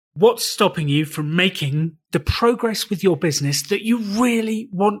What's stopping you from making the progress with your business that you really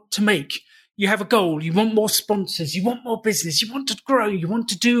want to make? You have a goal, you want more sponsors, you want more business, you want to grow, you want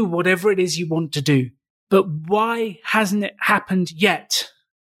to do whatever it is you want to do. But why hasn't it happened yet?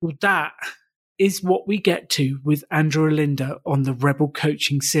 Well, that is what we get to with Andrew Olinda on the Rebel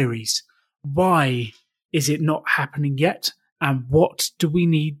Coaching Series. Why is it not happening yet? And what do we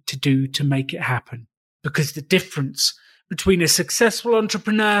need to do to make it happen? Because the difference between a successful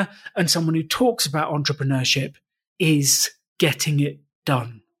entrepreneur and someone who talks about entrepreneurship is getting it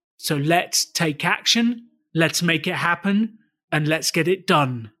done. So let's take action, let's make it happen, and let's get it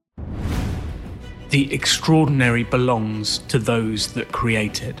done. The extraordinary belongs to those that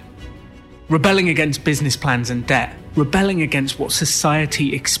create it. Rebelling against business plans and debt, rebelling against what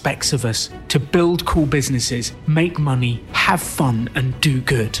society expects of us to build cool businesses, make money, have fun, and do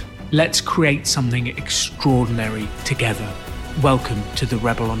good. Let's create something extraordinary together. Welcome to the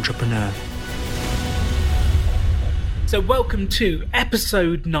Rebel Entrepreneur. So welcome to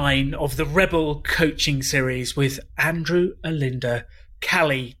episode 9 of the Rebel Coaching Series with Andrew Olinda,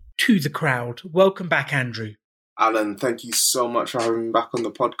 Cali to the crowd. Welcome back, Andrew. Alan, thank you so much for having me back on the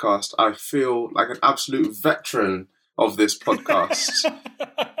podcast. I feel like an absolute veteran of this podcast.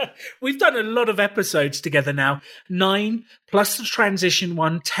 We've done a lot of episodes together now. 9 plus the transition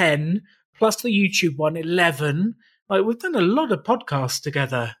one, 10 plus the YouTube one, 11. Like, we've done a lot of podcasts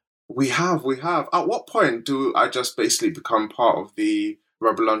together. We have. At what point do I just basically become part of the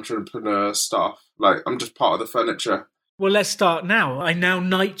Rebel Entrepreneur stuff? Like, I'm just part of the furniture. Well, let's start now. I now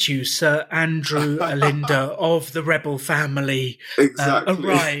knight you, Sir Andrew Olinda of the Rebel family. Exactly.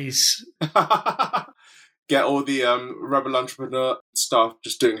 Arise. Get all the Rebel Entrepreneur stuff,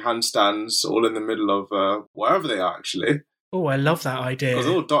 just doing handstands all in the middle of wherever they are, actually. Oh, I love that idea. Because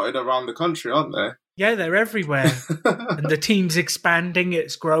they're all dotted around the country, aren't they? Yeah, they're everywhere. And the team's expanding,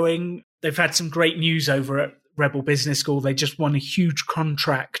 it's growing. They've had some great news over at Rebel Business School. They just won a huge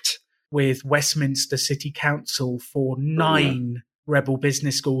contract with Westminster City Council for 9 Rebel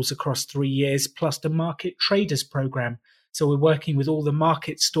Business Schools across 3 years, plus the Market Traders Program. So we're working with all the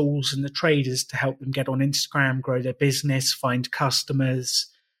market stalls and the traders to help them get on Instagram, grow their business, find customers.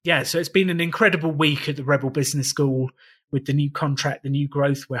 Yeah, so it's been an incredible week at the Rebel Business School with the new contract, the new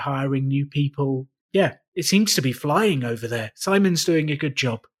growth. We're hiring new people. Yeah, it seems to be flying over there. Simon's doing a good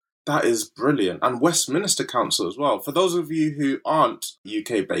job. That is brilliant. And Westminster Council as well. For those of you who aren't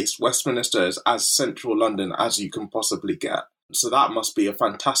UK-based, Westminster is as central London as you can possibly get. So that must be a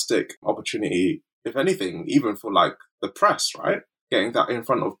fantastic opportunity, if anything, even for like the press, right? Getting that in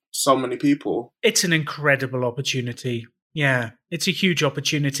front of so many people. It's an incredible opportunity. Yeah, it's a huge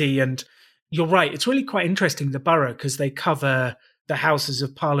opportunity. And you're right, it's really quite interesting, the borough, because they cover the Houses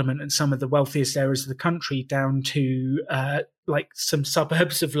of Parliament and some of the wealthiest areas of the country down to like some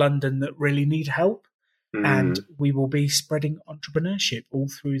suburbs of London that really need help. And we will be spreading entrepreneurship all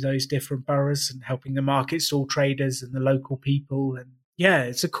through those different boroughs and helping the market stall traders and the local people. And yeah,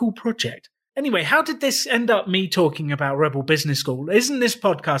 it's a cool project. Anyway, how did this end up me talking about Rebel Business School? Isn't this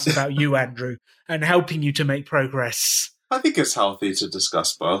podcast about you, Andrew, and helping you to make progress? I think it's healthy to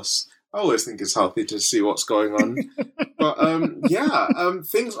discuss both. I always think it's healthy to see what's going on. But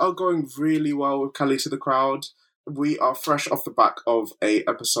things are going really well with Cali to the crowd. We are fresh off the back of a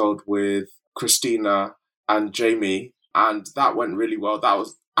episode with Christina and Jamie, and that went really well. That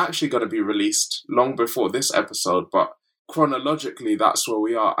was actually going to be released long before this episode, but chronologically, that's where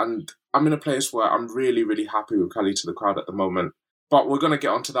we are. And I'm in a place where I'm really, really happy with Cali to the crowd at the moment. But we're going to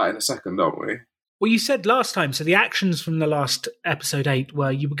get onto that in a second, don't we? Well, you said last time, so the actions from the last episode 8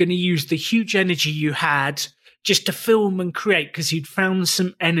 were you were going to use the huge energy you had just to film and create because you'd found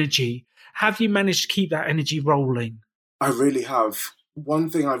some energy. Have you managed to keep that energy rolling? I really have. One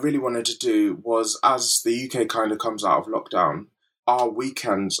thing I really wanted to do was, as the UK kind of comes out of lockdown, our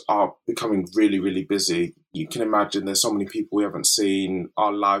weekends are becoming really, really busy. You can imagine there's so many people we haven't seen.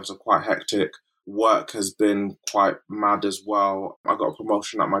 Our lives are quite hectic. Work has been quite mad as well. I got a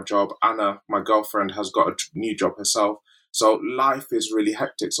promotion at my job. Anna, my girlfriend, has got a new job herself. So life is really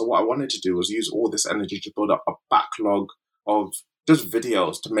hectic. So what I wanted to do was use all this energy to build up a backlog of just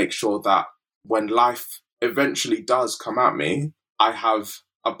videos to make sure that when life eventually does come at me, I have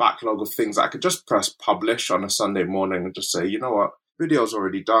a backlog of things that I could just press publish on a Sunday morning and just say, you know what, video's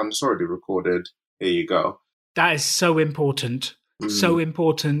already done, it's already recorded, here you go. That is so important. So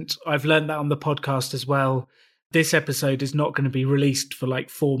important. I've learned that on the podcast as well. This episode is not going to be released for like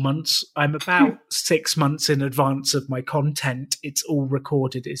 4 months. I'm about 6 months in advance of my content. It's all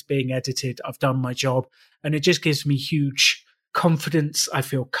recorded. It's being edited. I've done my job. And it just gives me huge confidence. I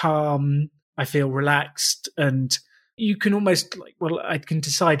feel calm. I feel relaxed. And you can almost I can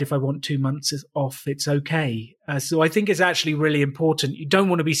decide if I want 2 months off, it's okay. So I think it's actually really important. You don't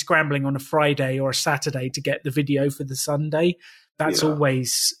want to be scrambling on a Friday or a Saturday to get the video for the Sunday. That's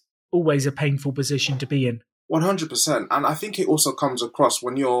always a painful position to be in. 100%. And I think it also comes across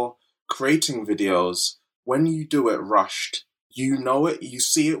when you're creating videos, when you do it rushed, you know it, you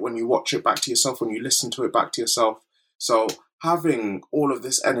see it when you watch it back to yourself, when you listen to it back to yourself. So having all of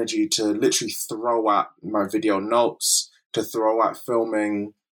this energy to literally throw at my video notes, to throw at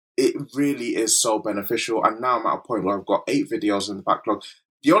filming, it really is so beneficial. And now I'm at a point where I've got 8 videos in the backlog.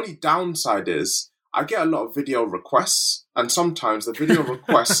 The only downside is I get a lot of video requests, and sometimes the video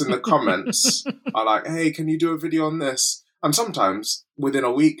requests in the comments are like, hey, can you do a video on this? And sometimes within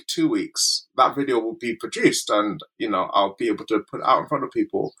a week, 2 weeks, that video will be produced and, I'll be able to put it out in front of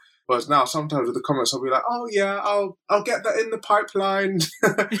people. Whereas now, sometimes with the comments, I'll be like, "Oh yeah, I'll get that in the pipeline."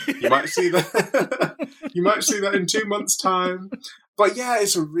 You might see that. You might see that in 2 months' time. But yeah,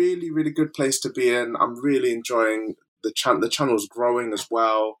 it's a really, really good place to be in. I'm really enjoying the channel. The channel's growing as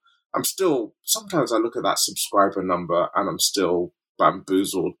well. Sometimes I look at that subscriber number and I'm still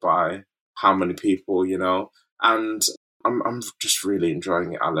bamboozled by how many people, and I'm just really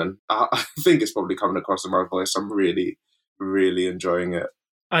enjoying it, Alan. I think it's probably coming across in my voice. I'm really, really enjoying it.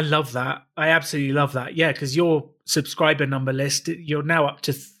 I love that. I absolutely love that. Yeah, because your subscriber number list, you're now up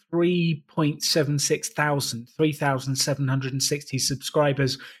to 3.76 thousand, 3,760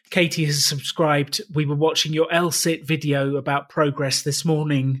 subscribers. Katie has subscribed. We were watching your LSIT video about progress this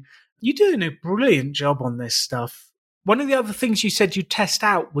morning. You're doing a brilliant job on this stuff. One of the other things you said you test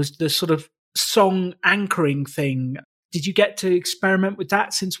out was the sort of song anchoring thing. Did you get to experiment with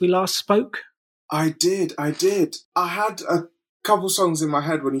that since we last spoke? I did. I had a couple songs in my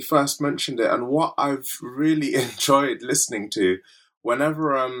head when you first mentioned it, and what I've really enjoyed listening to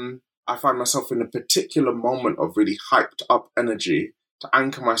whenever I find myself in a particular moment of really hyped up energy to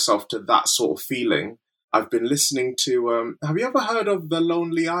anchor myself to that sort of feeling, I've been listening to have you ever heard of The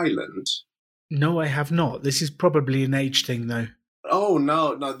Lonely Island? No, I have not. This is probably an age thing though. Oh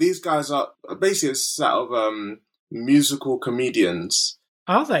no, these guys are basically a set of musical comedians.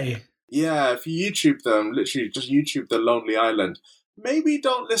 Are they? Yeah, if you YouTube them, literally just YouTube The Lonely Island. Maybe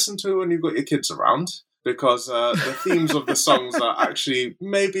don't listen to it when you've got your kids around, because the themes of the songs are actually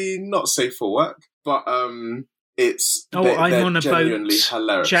maybe not safe for work, but I'm on a boat,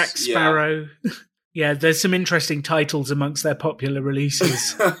 hilarious. Jack Sparrow. Yeah, there's some interesting titles amongst their popular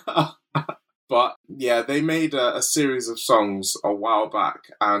releases. But yeah, they made a series of songs a while back,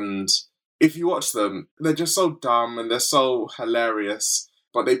 and if you watch them, they're just so dumb and they're so hilarious,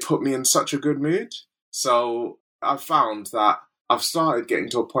 but they put me in such a good mood. So I've found that I've started getting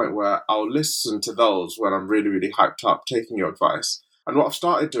to a point where I'll listen to those when I'm really, really hyped up, taking your advice. And what I've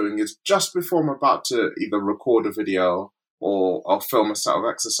started doing is just before I'm about to either record a video or I'll film a set of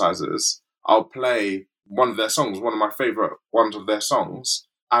exercises, I'll play one of their songs, one of my favourite ones of their songs.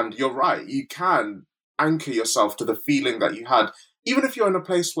 And you're right, you can anchor yourself to the feeling that you had, even if you're in a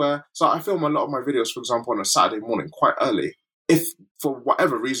place where, so I film a lot of my videos, for example, on a Saturday morning quite early. If for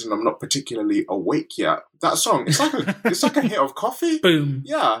whatever reason I'm not particularly awake yet, that song, it's like a hit of coffee. Boom.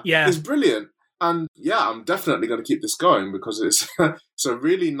 Yeah, it's brilliant. And yeah, I'm definitely going to keep this going because it's a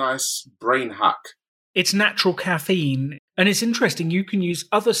really nice brain hack. It's natural caffeine. And it's interesting, you can use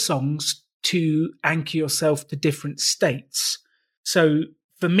other songs to anchor yourself to different states. So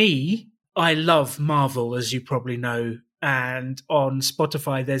for me, I love Marvel, as you probably know. And on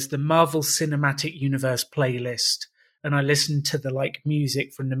Spotify, there's the Marvel Cinematic Universe playlist. And I listen to the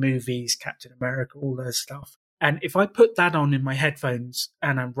music from the movies, Captain America, all that stuff. And if I put that on in my headphones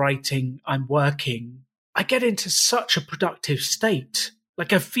and I'm writing, I'm working, I get into such a productive state.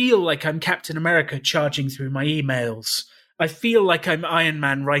 I feel like I'm Captain America charging through my emails. I feel like I'm Iron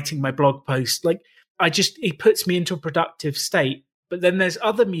Man writing my blog post. It puts me into a productive state. But then there's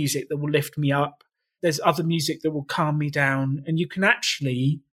other music that will lift me up. There's other music that will calm me down. And you can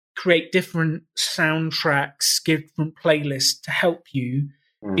actually create different soundtracks, different playlists to help you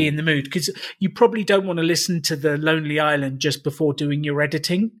be in the mood. Because you probably don't want to listen to The Lonely Island just before doing your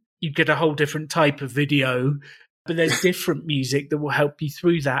editing. You get a whole different type of video. But there's different music that will help you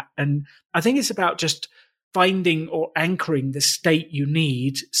through that. And I think it's about just finding or anchoring the state you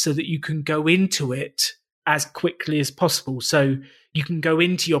need so that you can go into it as quickly as possible. So you can go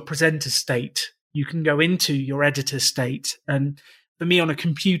into your presenter state, you can go into your editor state. And for me on a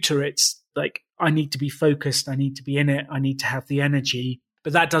computer, it's I need to be focused, I need to be in it, I need to have the energy.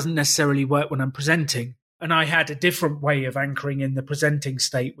 But that doesn't necessarily work when I'm presenting. And I had a different way of anchoring in the presenting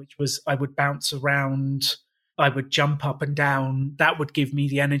state, which was I would bounce around. I would jump up and down. That would give me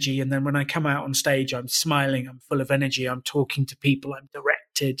the energy. And then when I come out on stage, I'm smiling, I'm full of energy, I'm talking to people, I'm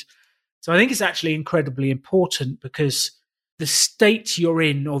directed. So I think it's actually incredibly important because the state you're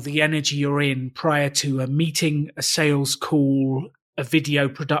in or the energy you're in prior to a meeting, a sales call, a video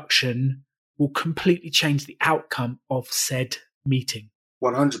production will completely change the outcome of said meeting.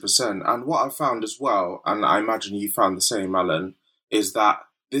 100%. And what I found as well, and I imagine you found the same, Alan, is that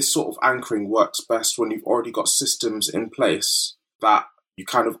this sort of anchoring works best when you've already got systems in place that you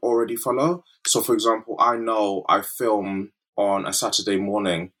kind of already follow. So, for example, I know I film on a Saturday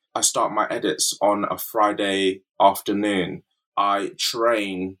morning. I start my edits on a Friday afternoon. I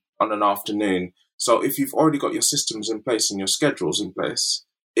train on an afternoon. So if you've already got your systems in place and your schedules in place,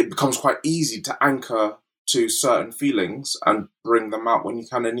 it becomes quite easy to anchor to certain feelings and bring them out when you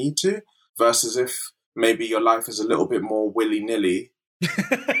kind of need to, versus if maybe your life is a little bit more willy-nilly.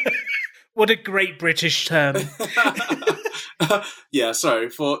 What a great British term. Yeah, sorry,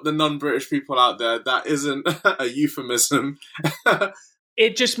 for the non-British people out there, that isn't a euphemism.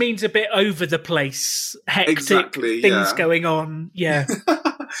 It just means a bit over the place, hectic, exactly, things going on. Yeah.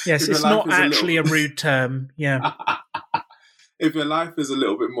 Yes, it's not actually a rude term. Yeah. If your life is a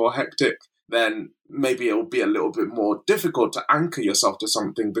little bit more hectic, then maybe it'll be a little bit more difficult to anchor yourself to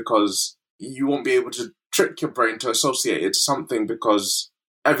something because you won't be able to trick your brain to associate it to something because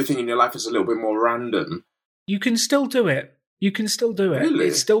everything in your life is a little bit more random. You can still do it. You can still do it. Really?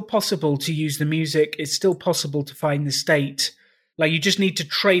 It's still possible to use the music. It's still possible to find the state. Like, you just need to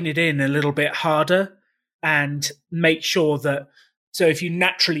train it in a little bit harder and make sure that, so if you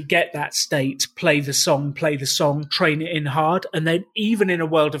naturally get that state, play the song, train it in hard. And then even in a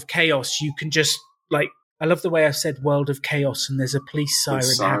world of chaos, you can just, like, I love the way I said world of chaos and there's a police siren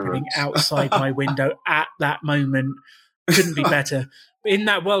happening outside my window at that moment. Couldn't be better. But in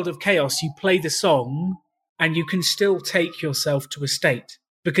that world of chaos, you play the song and you can still take yourself to a state.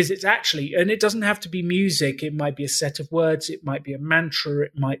 Because it's actually, and it doesn't have to be music. It might be a set of words. It might be a mantra.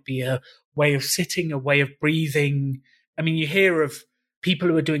 It might be a way of sitting, a way of breathing. I mean, you hear of people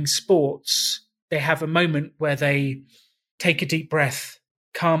who are doing sports. They have a moment where they take a deep breath,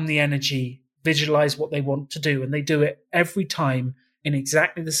 calm the energy, visualize what they want to do. And they do it every time in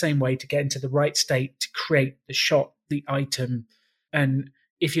exactly the same way to get into the right state, to create the shot, the item. And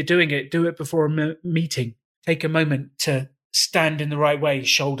if you're doing it, do it before a meeting. Take a moment to stand in the right way,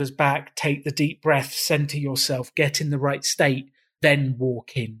 shoulders back, take the deep breath, center yourself, get in the right state, then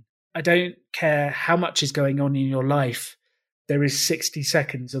walk in. I don't care how much is going on in your life. There is 60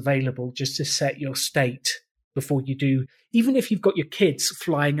 seconds available just to set your state before you do. Even if you've got your kids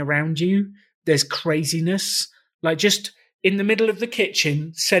flying around you, there's craziness. Like, just in the middle of the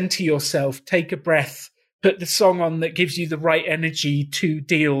kitchen, center yourself, take a breath, put the song on that gives you the right energy to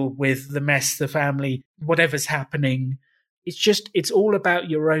deal with the mess, the family, whatever's happening. It's all about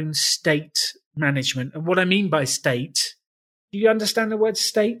your own state management. And what I mean by state, do you understand the word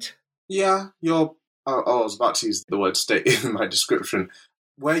state? Yeah, I was about to use the word state in my description.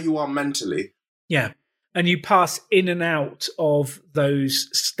 Where you are mentally. Yeah. And you pass in and out of those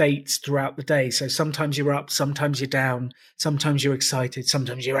states throughout the day. So sometimes you're up, sometimes you're down, sometimes you're excited,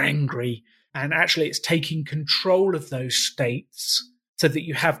 sometimes you're angry. And actually it's taking control of those states so that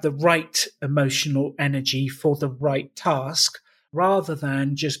you have the right emotional energy for the right task, rather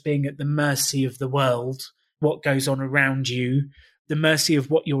than just being at the mercy of the world, what goes on around you, the mercy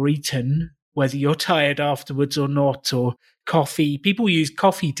of what you're eating, whether you're tired afterwards or not, or coffee. People use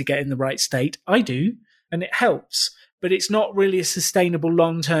coffee to get in the right state. I do, and it helps. But it's not really a sustainable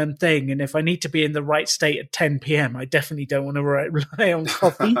long-term thing. And if I need to be in the right state at 10 p.m., I definitely don't want to rely on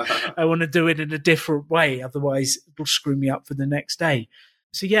coffee. I want to do it in a different way. Otherwise, it'll screw me up for the next day.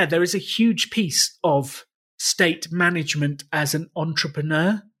 So yeah, there is a huge piece of state management as an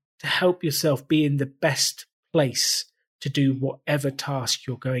entrepreneur to help yourself be in the best place to do whatever task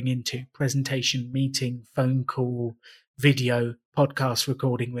you're going into. Presentation, meeting, phone call, video, podcast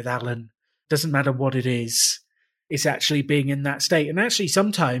recording with Alan. Doesn't matter what it is. It's actually being in that state. And actually,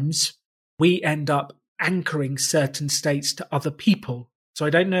 sometimes we end up anchoring certain states to other people. So I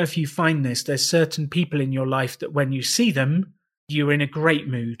don't know if you find this. There's certain people in your life that when you see them, you're in a great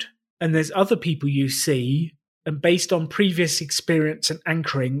mood. And there's other people you see, and based on previous experience and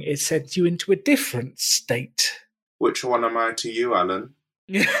anchoring, it sends you into a different state. Which one am I to you, Alan?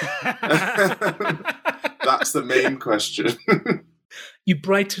 That's the main question. You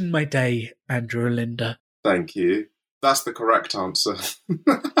brighten my day, Andrew Olinda. Thank you. That's the correct answer.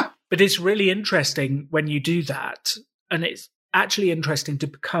 But it's really interesting when you do that. And it's actually interesting to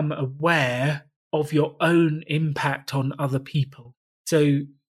become aware of your own impact on other people. So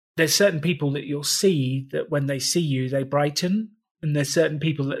there's certain people that you'll see that when they see you, they brighten. And there's certain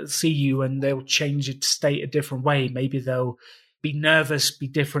people that see you and they'll change its state a different way. Maybe they'll be nervous, be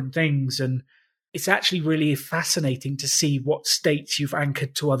different things. And it's actually really fascinating to see what states you've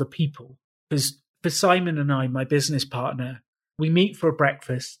anchored to other people. Because for Simon and I, my business partner, we meet for a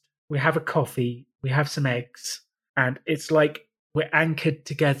breakfast, we have a coffee, we have some eggs, and it's like we're anchored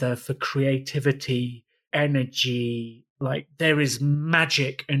together for creativity, energy. Like there is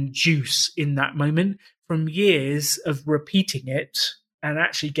magic and juice in that moment from years of repeating it and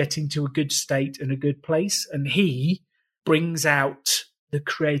actually getting to a good state and a good place. And he brings out the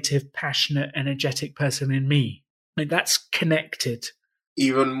creative, passionate, energetic person in me. Like that's connected.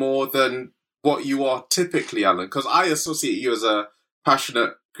 Even more than what you are typically, Alan, because I associate you as a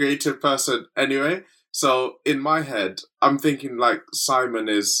passionate, creative person anyway. So in my head, I'm thinking like Simon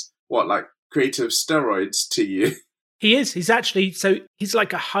is like creative steroids to you. He is. He's actually, so he's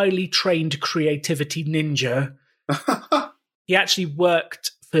like a highly trained creativity ninja. He actually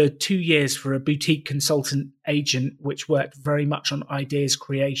worked for 2 years for a boutique consultant agent, which worked very much on ideas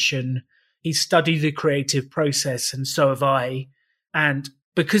creation. He studied the creative process, and so have I. And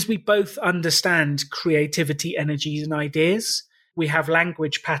because we both understand creativity, energies, and ideas, we have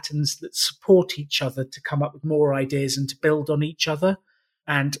language patterns that support each other to come up with more ideas and to build on each other.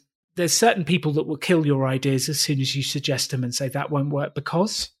 And there's certain people that will kill your ideas as soon as you suggest them and say that won't work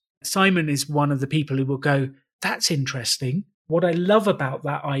because. Simon is one of the people who will go, that's interesting. What I love about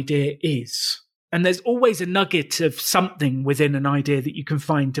that idea is, and there's always a nugget of something within an idea that you can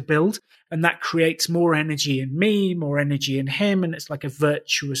find to build. And that creates more energy in me, more energy in him. And it's like a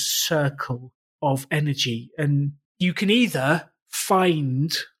virtuous circle of energy. And you can either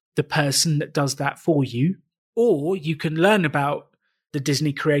find the person that does that for you, or you can learn about the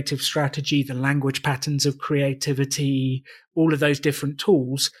Disney creative strategy, the language patterns of creativity, all of those different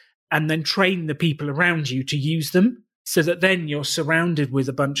tools, and then train the people around you to use them so that then you're surrounded with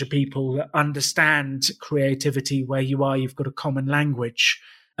a bunch of people that understand creativity where you are. You've got a common language,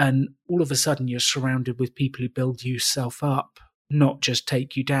 and all of a sudden you're surrounded with people who build yourself up, not just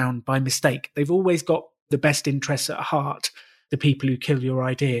take you down by mistake. They've always got the best interests at heart, the people who kill your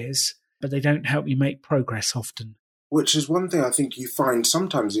ideas, but they don't help you make progress often. Which is one thing I think you find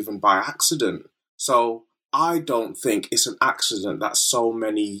sometimes even by accident. So I don't think it's an accident that so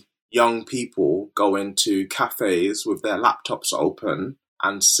many young people go into cafes with their laptops open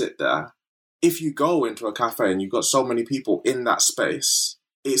and sit there. If you go into a cafe and you've got so many people in that space,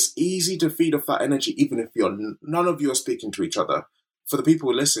 it's easy to feed off that energy even if none of you are speaking to each other. For the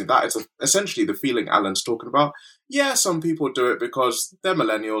people listening, that is essentially the feeling Alan's talking about. Yeah, some people do it because they're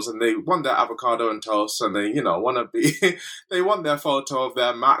millennials and they want their avocado and toast and they, want to be, they want their photo of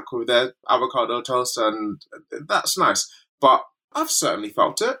their Mac with their avocado toast, and that's nice. But I've certainly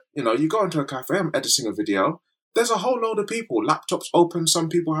felt it. You go into a cafe, I'm editing a video. There's a whole load of people, laptops open, some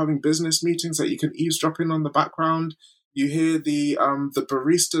people having business meetings that you can eavesdrop in on the background. You hear the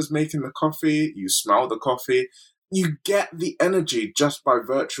baristas making the coffee, you smell the coffee. You get the energy just by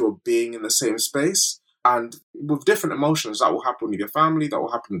virtue of being in the same space. And with different emotions, that will happen with your family, that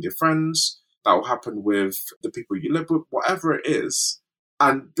will happen with your friends, that will happen with the people you live with, whatever it is.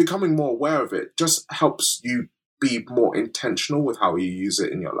 And becoming more aware of it just helps you be more intentional with how you use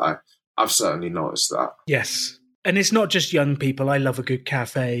it in your life. I've certainly noticed that. Yes. And it's not just young people. I love a good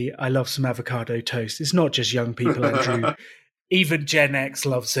cafe. I love some avocado toast. It's not just young people, Andrew. Even Gen X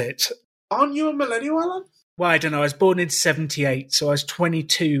loves it. Aren't you a millennial, Alan? Well, I don't know. I was born in 78, so I was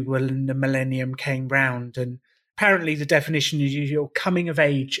 22 when the millennium came round. And apparently the definition is you're coming of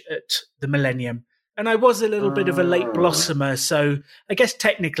age at the millennium. And I was a little bit of a late blossomer, so I guess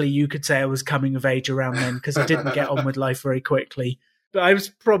technically you could say I was coming of age around then because I didn't get on with life very quickly. But I was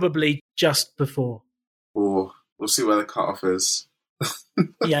probably just before. Oh, we'll see where the cutoff is.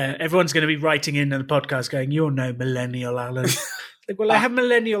 Yeah, everyone's going to be writing in the podcast going, you're no millennial, Alan. Well, I have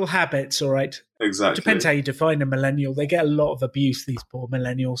millennial habits, all right? Exactly. It depends how you define a millennial. They get a lot of abuse, these poor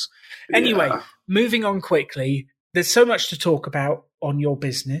millennials. Anyway, Moving on quickly, there's so much to talk about on your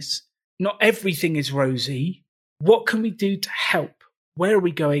business. Not everything is rosy. What can we do to help? Where are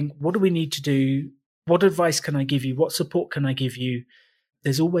we going? What do we need to do? What advice can I give you? What support can I give you?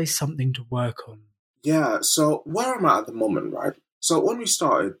 There's always something to work on. Yeah, so where I'm at the moment, right? So when we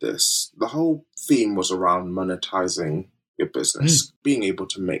started this, the whole theme was around monetizing your business, being able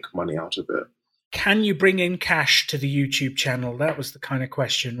to make money out of it. Can you bring in cash to the YouTube channel? That was the kind of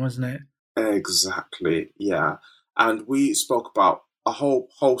question, wasn't it? Exactly, yeah. And we spoke about a whole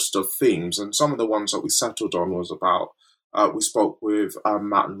host of themes, and some of the ones that we settled on was about, we spoke with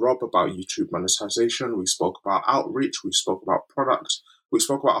Matt and Rob about YouTube monetization, we spoke about outreach, we spoke about product, We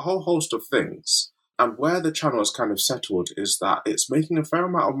spoke about a whole host of things. And where the channel has kind of settled is that it's making a fair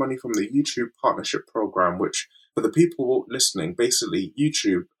amount of money from the YouTube Partnership Program, which for the people listening, basically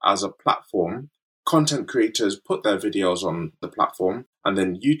YouTube as a platform, content creators put their videos on the platform, and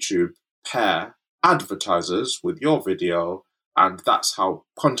then YouTube pair advertisers with your video, and that's how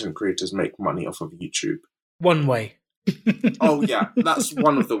content creators make money off of YouTube. One way. Oh yeah, that's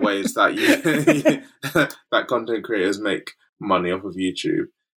one of the ways that that content creators make money off of YouTube.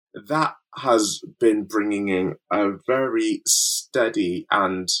 That has been bringing in a very steady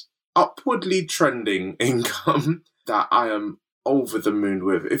and upwardly trending income that I am over the moon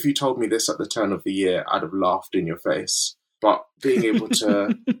with. If you told me this at the turn of the year, I'd have laughed in your face. But being able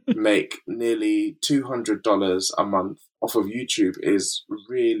to make nearly $200 a month off of YouTube is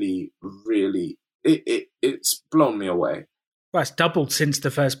really, really, it's blown me away. Well, it's doubled since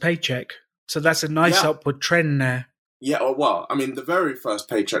the first paycheck. So that's a nice upward trend there. Yeah, well, I mean, the very first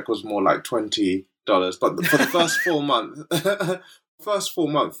paycheck was more like $20, but for the first 4 months, that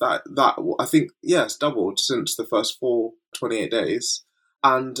I think, it's doubled since the first 28 days.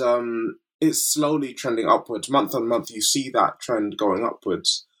 And it's slowly trending upwards. Month on month, you see that trend going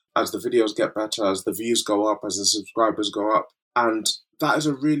upwards as the videos get better, as the views go up, as the subscribers go up. And that is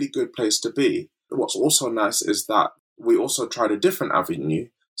a really good place to be. What's also nice is that we also tried a different avenue.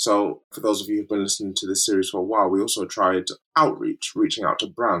 So for those of you who've been listening to this series for a while, we also tried outreach, reaching out to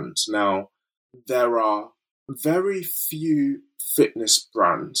brands. Now, there are very few fitness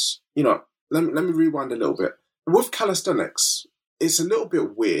brands. Let me rewind a little bit. With calisthenics, it's a little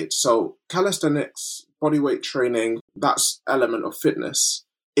bit weird. So calisthenics, bodyweight training, that's element of fitness.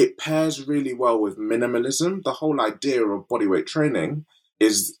 It pairs really well with minimalism. The whole idea of bodyweight training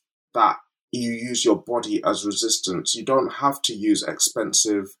is that you use your body as resistance. You don't have to use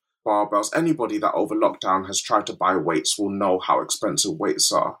expensive barbells. Anybody that over lockdown has tried to buy weights will know how expensive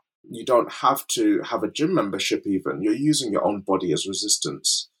weights are. You don't have to have a gym membership even. You're using your own body as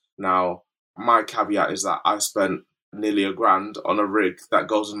resistance. Now, my caveat is that I spent nearly $1,000 on a rig that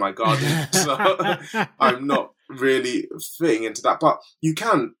goes in my garden. So I'm not really fitting into that. But you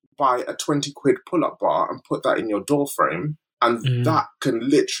can buy a 20 quid pull-up bar and put that in your door frame. And that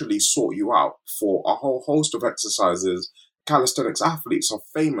can literally sort you out for a whole host of exercises. Calisthenics athletes are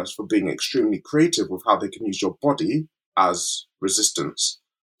famous for being extremely creative with how they can use your body as resistance.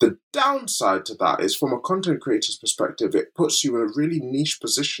 The downside to that is, from a content creator's perspective, it puts you in a really niche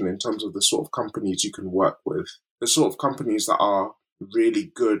position in terms of the sort of companies you can work with. The sort of companies that are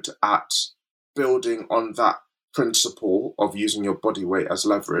really good at building on that principle of using your body weight as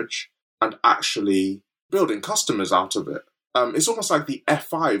leverage and actually building customers out of it. It's almost like the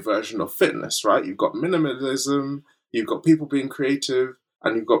FI version of fitness, right? You've got minimalism, you've got people being creative,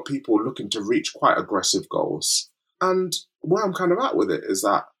 and you've got people looking to reach quite aggressive goals. And where I'm kind of at with it is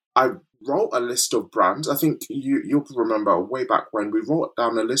that I wrote a list of brands. I think you'll remember way back when we wrote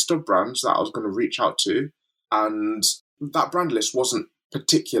down a list of brands that I was going to reach out to. And that brand list wasn't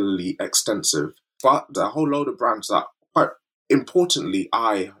particularly extensive, but a whole load of brands that, quite importantly,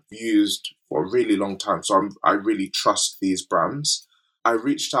 I have used for a really long time. So I really trust these brands. I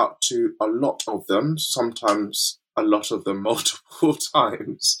reached out to a lot of them, sometimes a lot of them multiple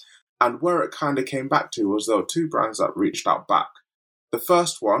times. And where it kind of came back to was there were two brands that reached out back. The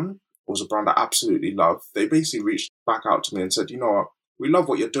first one was a brand I absolutely love. They basically reached back out to me and said, you know what, we love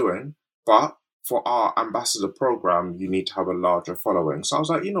what you're doing, but for our ambassador program, you need to have a larger following. So I was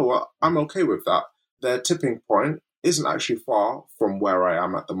like, you know what, I'm okay with that. Their tipping point isn't actually far from where I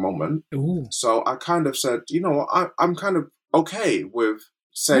am at the moment. Ooh. So I kind of said, you know what, I'm kind of okay with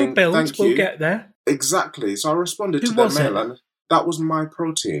saying we'll thank you. We'll get there. Exactly. So I responded to their mail, and that was My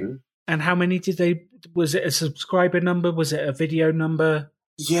Protein. And how many was it a subscriber number? Was it a video number?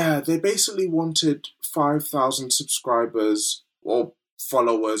 Yeah, they basically wanted 5,000 subscribers or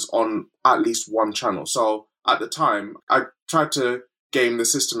followers on at least one channel. So at the time, I tried to game the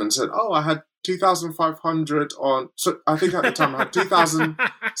system and said, I had 2,500 on... So I think at the time I had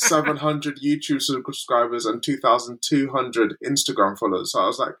 2,700 YouTube subscribers and 2,200 Instagram followers. So I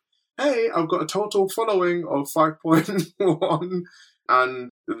was like, hey, I've got a total following of 5.1. And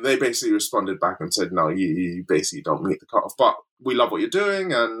they basically responded back and said, no, you basically don't meet the cutoff. But we love what you're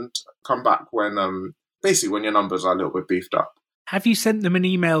doing, and come back when your numbers are a little bit beefed up. Have you sent them an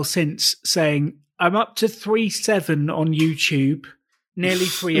email since saying, I'm up to 3.7 on YouTube, nearly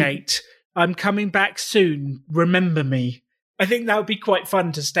 3.8. I'm coming back soon. Remember me. I think that would be quite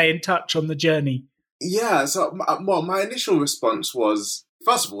fun to stay in touch on the journey. Yeah, so my initial response was,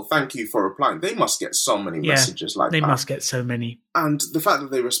 first of all, thank you for replying. They must get so many messages like that. They must get so many. And the fact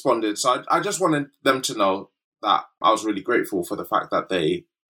that they responded, so I just wanted them to know that I was really grateful for the fact that they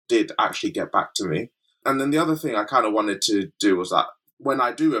did actually get back to me. And then the other thing I kind of wanted to do was that when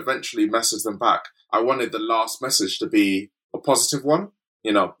I do eventually message them back, I wanted the last message to be a positive one,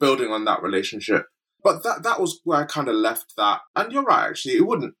 building on that relationship. But that was where I kind of left that. And you're right, actually, it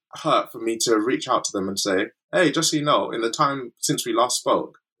wouldn't hurt for me to reach out to them and say, hey, just so you know, in the time since we last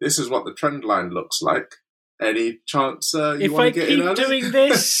spoke, this is what the trend line looks like. Any chance you want to get in early? If I keep doing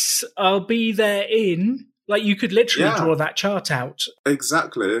this, I'll be there in... Like, you could literally draw that chart out.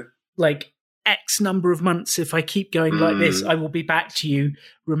 Exactly. Like, X number of months, if I keep going like this, I will be back to you.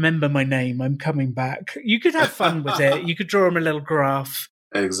 Remember my name, I'm coming back. You could have fun with it. You could draw them a little graph.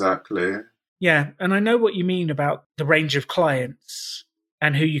 Exactly. Yeah, and I know what you mean about the range of clients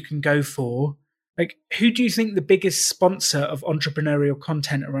and who you can go for. Like, who do you think the biggest sponsor of entrepreneurial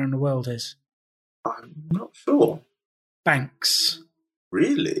content around the world is? I'm not sure. Banks.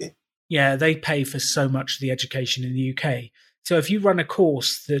 Really? Yeah, they pay for so much of the education in the UK. So if you run a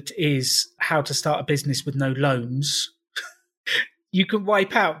course that is how to start a business with no loans, you can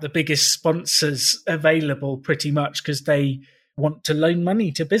wipe out the biggest sponsors available pretty much because they want to loan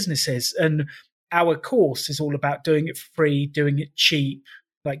money to businesses. And our course is all about doing it free, doing it cheap,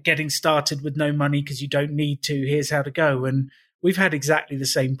 like getting started with no money because you don't need to. Here's how to go. And we've had exactly the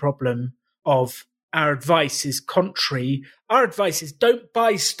same problem of our advice is contrary. Our advice is don't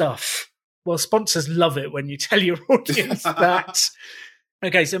buy stuff. Well, sponsors love it when you tell your audience that.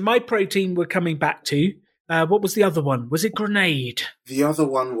 Okay, so My Protein we're coming back to. What was the other one? Was it Grenade? The other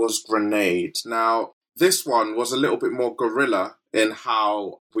one was Grenade. Now, this one was a little bit more guerrilla in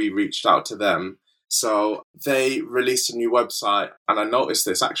how we reached out to them. So they released a new website, and I noticed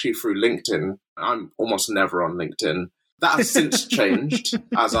this actually through LinkedIn. I'm almost never on LinkedIn. That has since changed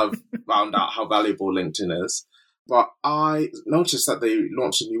as I've found out how valuable LinkedIn is. But I noticed that they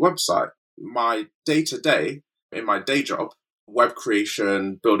launched a new website. My day-to-day, in my day job, web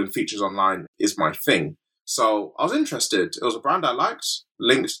creation, building features online is my thing. So I was interested. It was a brand I liked,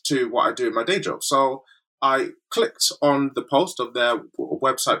 linked to what I do in my day job. So I clicked on the post of their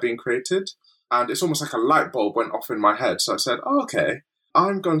website being created, and it's almost like a light bulb went off in my head. So I said, okay,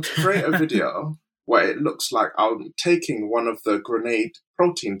 I'm going to create a video where it looks like I'm taking one of the Grenade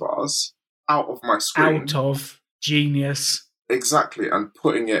protein bars out of my screen. Out of genius. Exactly, and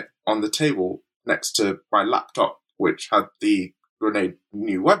putting it on the table next to my laptop, which had the Grenade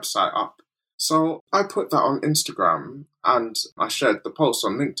new website up. So I put that on Instagram and I shared the post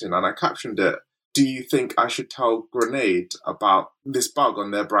on LinkedIn and I captioned it, do you think I should tell Grenade about this bug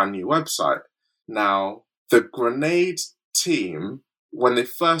on their brand new website? Now, the Grenade team, when they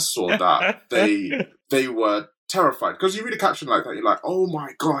first saw that, they were terrified. Because you read a caption like that, you're like, oh my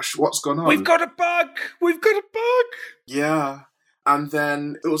gosh, what's going on? We've got a bug! We've got a bug! Yeah. And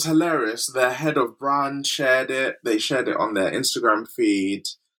then it was hilarious. Their head of brand shared it. They shared it on their Instagram feed.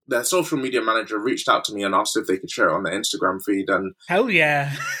 Their social media manager reached out to me and asked if they could share it on their Instagram feed. And hell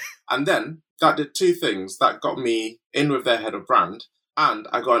yeah. And then that did two things. That got me in with their head of brand. And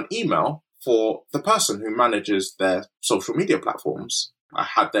I got an email for the person who manages their social media platforms. I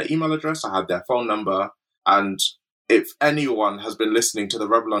had their email address. I had their phone number. And if anyone has been listening to the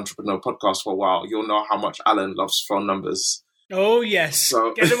Rebel Entrepreneur podcast for a while, you'll know how much Alan loves phone numbers. Oh, yes.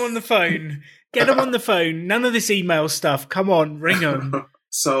 So... Get him on the phone. Get him on the phone. None of this email stuff. Come on, ring him.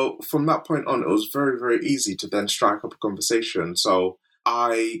 So from that point on, it was very, very easy to then strike up a conversation. So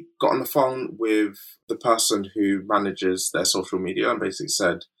I got on the phone with the person who manages their social media and basically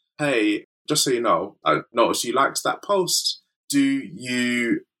said, hey, just so you know, I noticed you liked that post. Do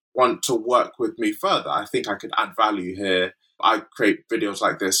you want to work with me further? I think I could add value here. I create videos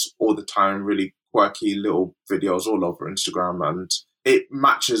like this all the time, really quirky little videos all over Instagram, and it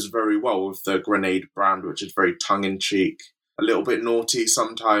matches very well with the Grenade brand, which is very tongue-in-cheek, a little bit naughty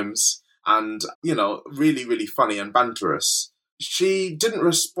sometimes, and, you know, really, really funny and banterous. She didn't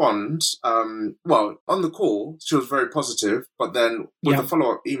respond. Well, on the call, she was very positive, but then with the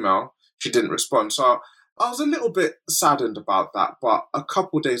follow-up email, she didn't respond. So I was a little bit saddened about that, but a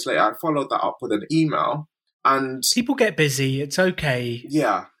couple of days later, I followed that up with an email, and... People get busy. It's okay.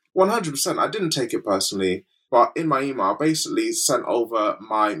 Yeah. 100%. I didn't take it personally, but in my email, I basically sent over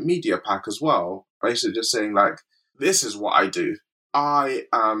my media pack as well. Basically just saying, like, this is what I do. I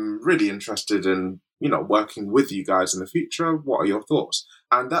am really interested in, you know, working with you guys in the future. What are your thoughts?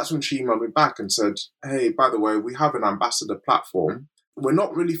 And that's when she emailed me back and said, hey, by the way, we have an ambassador platform. We're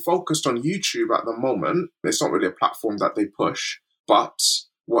not really focused on YouTube at the moment. It's not really a platform that they push, but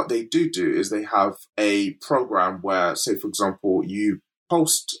what they do is they have a program where, say, for example, you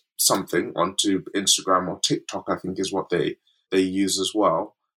post something onto Instagram or TikTok, I think is what they use as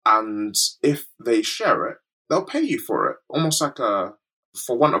well. And if they share it, they'll pay you for it, almost like for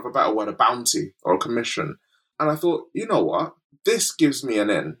want of a better word, a bounty or a commission. And I thought, you know what? This gives me an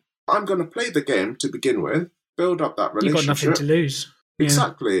in. I'm going to play the game to begin with, build up that relationship. You've got nothing to lose. Yeah.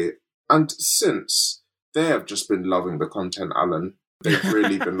 Exactly. And since, they have just been loving the content, Alan. They've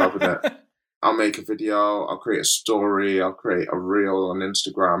really been loving it. I'll make a video, I'll create a story, I'll create a reel on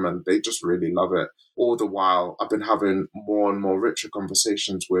Instagram, and they just really love it. All the while, I've been having more and more richer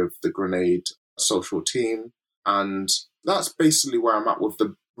conversations with the Grenade social team. And that's basically where I'm at with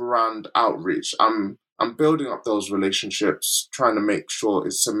the brand outreach. I'm building up those relationships, trying to make sure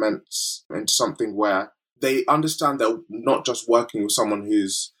it cements into something where they understand they're not just working with someone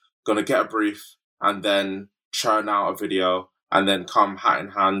who's going to get a brief and then churn out a video and then come hat in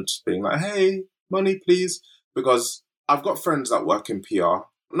hand being like, hey, money, please. Because I've got friends that work in PR,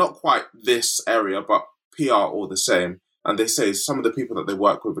 not quite this area, but PR all the same. And they say some of the people that they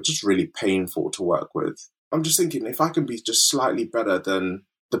work with are just really painful to work with. I'm just thinking, if I can be just slightly better than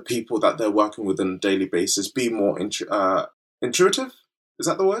the people that they're working with on a daily basis, be more intuitive? Is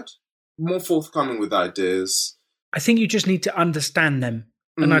that the word? More forthcoming with ideas. I think you just need to understand them.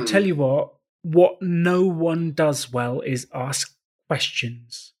 And I tell you what no one does well is ask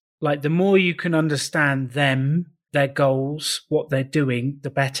questions. Like, the more you can understand them, their goals, what they're doing, the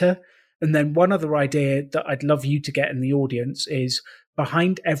better. And then one other idea that I'd love you to get in the audience is,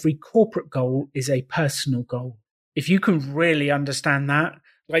 behind every corporate goal is a personal goal. If you can really understand that,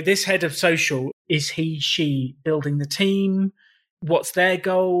 like this head of social, is he, she building the team? What's their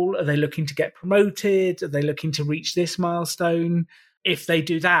goal? Are they looking to get promoted? Are they looking to reach this milestone? If they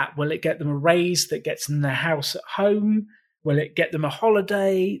do that, will it get them a raise that gets them their house at home? Will it get them a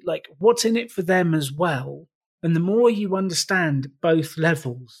holiday? Like, what's in it for them as well? And the more you understand both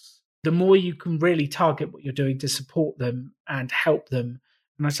levels, the more you can really target what you're doing to support them and help them.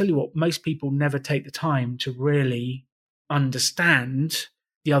 And I tell you what, most people never take the time to really understand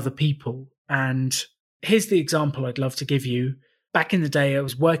the other people. And here's the example I'd love to give you. Back in the day, I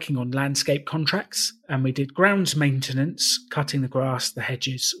was working on landscape contracts, and we did grounds maintenance, cutting the grass, the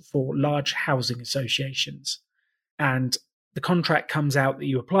hedges for large housing associations. And the contract comes out that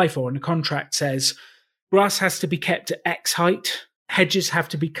you apply for, and the contract says grass has to be kept at X height, hedges have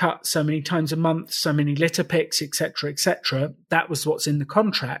to be cut so many times a month, so many litter picks, etc., etc. That was what's in the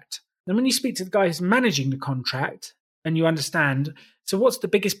contract. And when you speak to the guy who's managing the contract and you understand, so what's the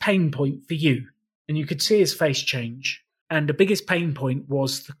biggest pain point for you? And you could see his face change. And the biggest pain point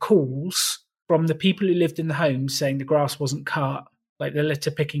was the calls from the people who lived in the homes saying the grass wasn't cut, like the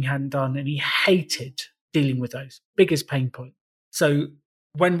litter picking hadn't done, and he hated dealing with those. Biggest pain point. So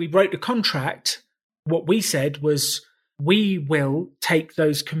when we wrote the contract, what we said was, we will take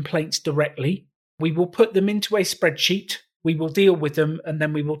those complaints directly. We will put them into a spreadsheet. We will deal with them, and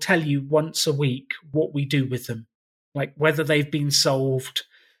then we will tell you once a week what we do with them, like whether they've been solved,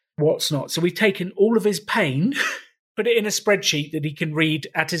 what's not. So we've taken all of his pain, put it in a spreadsheet that he can read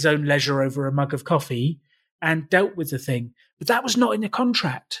at his own leisure over a mug of coffee, and dealt with the thing. But that was not in the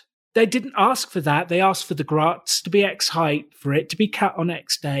contract. They didn't ask for that. They asked for the grass to be X height, for it to be cut on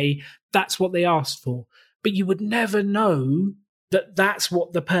X day. That's what they asked for. But you would never know that that's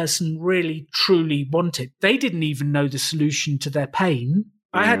what the person really, truly wanted. They didn't even know the solution to their pain.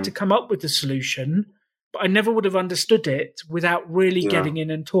 I had to come up with the solution, but I never would have understood it without really getting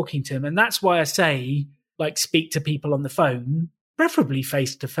in and talking to them. And that's why I say, like, speak to people on the phone, preferably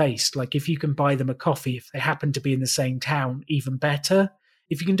face to face. Like, if you can buy them a coffee, if they happen to be in the same town, even better.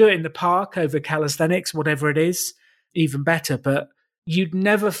 If you can do it in the park over calisthenics, whatever it is, even better. But you'd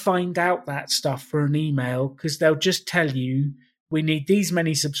never find out that stuff for an email, because they'll just tell you, we need these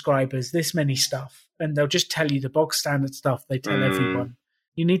many subscribers, this many stuff. And they'll just tell you the bog standard stuff they tell everyone.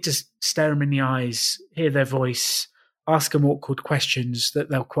 You need to stare them in the eyes, hear their voice, ask them awkward questions that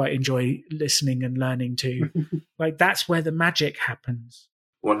they'll quite enjoy listening and learning to. Like, that's where the magic happens.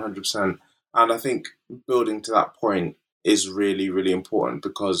 100%. And I think building to that point is really, really important,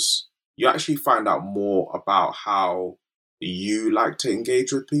 because you actually find out more about how you like to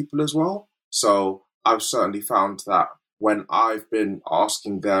engage with people as well. So I've certainly found that when I've been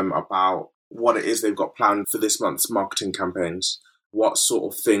asking them about what it is they've got planned for this month's marketing campaigns, what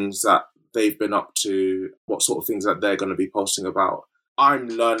sort of things that they've been up to, what sort of things that they're going to be posting about, I'm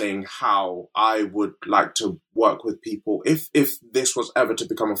learning how I would like to work with people. If this was ever to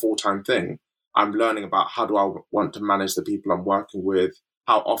become a full-time thing, I'm learning about how do I want to manage the people I'm working with?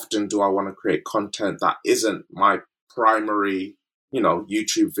 How often do I want to create content that isn't my primary,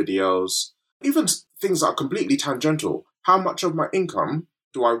 YouTube videos, even things that are completely tangential. How much of my income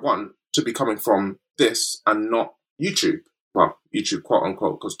do I want to be coming from this and not YouTube? Well, YouTube, quote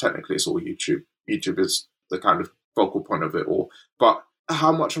unquote, because technically it's all YouTube. YouTube is the kind of focal point of it all. But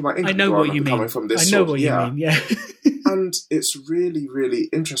how much of my income I know what you mean. coming from this I know source? what you mean, yeah. And it's really, really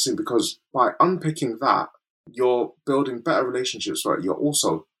interesting because by unpicking that, you're building better relationships, right? You're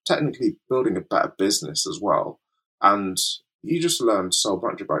also technically building a better business as well. And you just learn so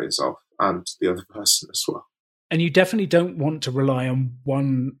much about yourself and the other person as well. And you definitely don't want to rely on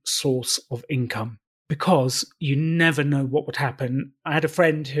one source of income because you never know what would happen. I had a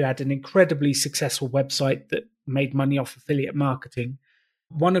friend who had an incredibly successful website that made money off affiliate marketing.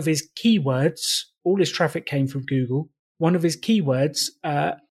 One of his keywords, all his traffic came from Google. One of his keywords,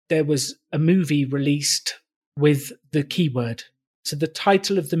 there was a movie released with the keyword. So the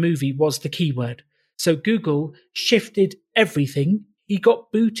title of the movie was the keyword. So Google shifted everything. He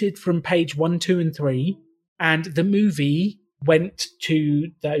got booted from page 1, 2, and 3, and the movie went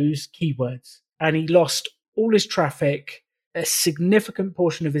to those keywords. And he lost all his traffic. A significant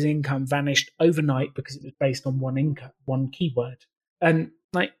portion of his income vanished overnight because it was based on one keyword. And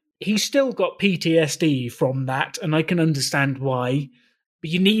he still got PTSD from that, and I can understand why. But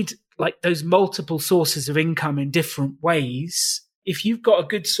you need those multiple sources of income in different ways. If you've got a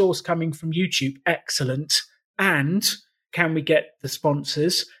good source coming from YouTube, excellent. And can we get the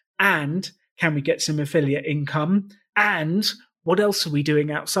sponsors? And can we get some affiliate income? And what else are we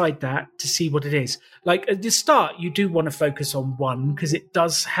doing outside that to see what it is? At the start, you do want to focus on one because it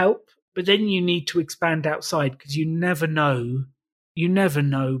does help, but then you need to expand outside because you never know. You never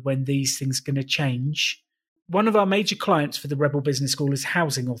know when these things are going to change. One of our major clients for the Rebel Business School is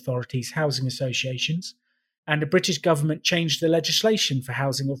housing authorities, housing associations. And the British government changed the legislation for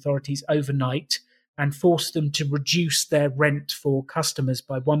housing authorities overnight and forced them to reduce their rent for customers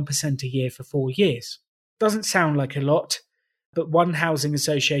by 1% a year for 4 years. Doesn't sound like a lot, but one housing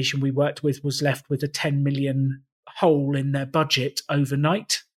association we worked with was left with a 10 million hole in their budget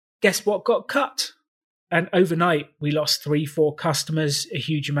overnight. Guess what got cut? And overnight, we lost 3-4 customers, a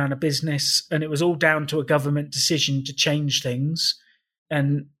huge amount of business, and it was all down to a government decision to change things.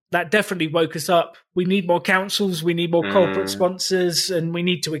 And that definitely woke us up. We need more councils, we need more corporate sponsors, and we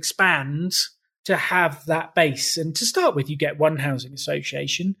need to expand to have that base. And to start with, you get one housing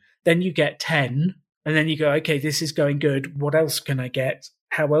association, then you get 10, and then you go, okay, this is going good. What else can I get?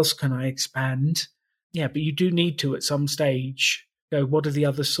 How else can I expand? Yeah, but you do need to, at some stage, go, what are the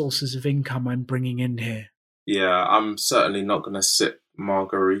other sources of income I'm bringing in here? Yeah, I'm certainly not going to sip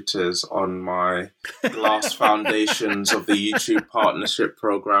margaritas on my glass foundations of the YouTube partnership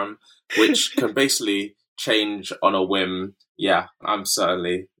program, which can basically change on a whim. Yeah, I'm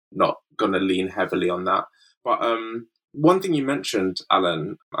certainly not going to lean heavily on that. But one thing you mentioned,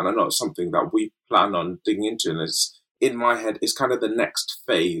 Alan, and I know it's something that we plan on digging into, and it's in my head, is kind of the next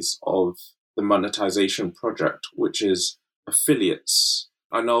phase of the monetization project, which is affiliates.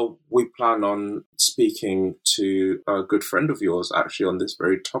 I know we plan on speaking to a good friend of yours actually on this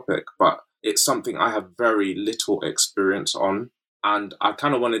very topic, but it's something I have very little experience on. And I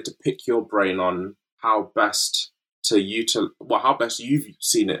kind of wanted to pick your brain on how best you've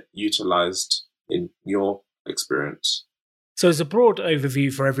seen it utilized in your experience. So as a broad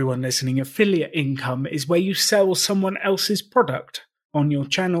overview for everyone listening, affiliate income is where you sell someone else's product on your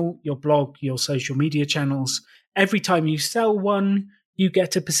channel, your blog, your social media channels. Every time you sell one, you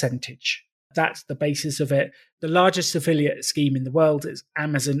get a percentage. That's the basis of it. The largest affiliate scheme in the world is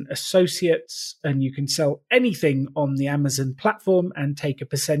Amazon Associates, and you can sell anything on the Amazon platform and take a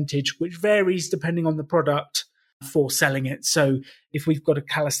percentage, which varies depending on the product for selling it. So if we've got a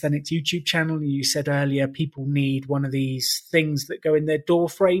calisthenics YouTube channel, and you said earlier people need one of these things that go in their door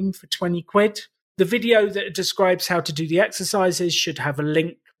frame for 20 quid, the video that describes how to do the exercises should have a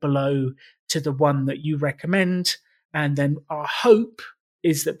link below to the one that you recommend. And then our hope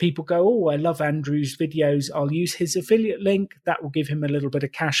is that people go, oh, I love Andrew's videos. I'll use his affiliate link. That will give him a little bit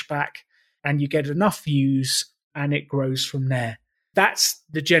of cash back. And you get enough views and it grows from there. That's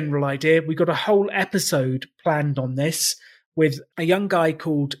the general idea. We got a whole episode planned on this with a young guy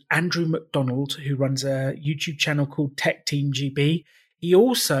called Andrew McDonald, who runs a YouTube channel called Tech Team GB. He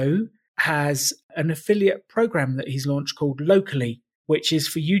also has an affiliate program that he's launched called Locally, which is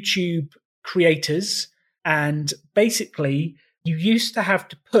for YouTube creators. And basically, you used to have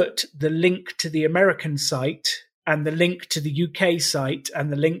to put the link to the American site and the link to the UK site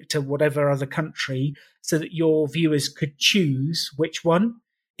and the link to whatever other country so that your viewers could choose which one.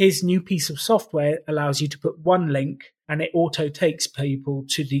 His new piece of software allows you to put one link and it auto takes people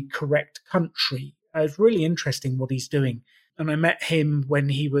to the correct country. It's really interesting what he's doing. And I met him when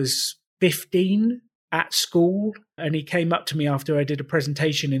he was 15 at school, and he came up to me after I did a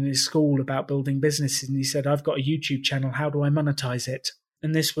presentation in his school about building businesses, and he said, I've got a YouTube channel, how do I monetize it?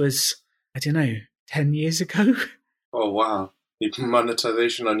 And this was, 10 10 years ago. Oh, wow.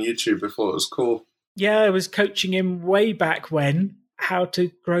 Monetization on YouTube before it was cool. Yeah, I was coaching him way back when how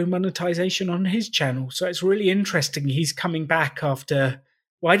to grow monetization on his channel. So it's really interesting. He's coming back after,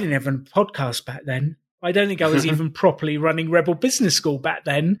 well, I didn't have a podcast back then. I don't think I was even properly running Rebel Business School back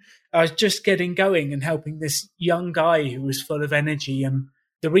then. I was just getting going and helping this young guy who was full of energy. And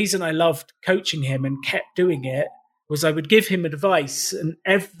the reason I loved coaching him and kept doing it was I would give him advice, and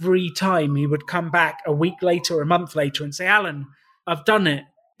every time he would come back a week later or a month later and say, Alan, I've done it.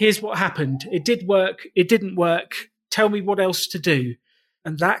 Here's what happened. It did work. It didn't work. Tell me what else to do.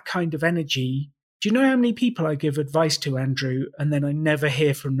 And that kind of energy. Do you know how many people I give advice to, Andrew, and then I never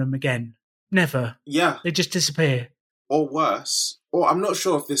hear from them again? Never. Yeah. They just disappear. Or worse. Or I'm not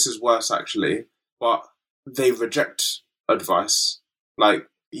sure if this is worse, actually, but they reject advice. Like,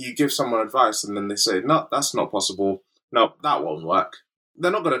 you give someone advice and then they say, no, that's not possible. No, that won't work.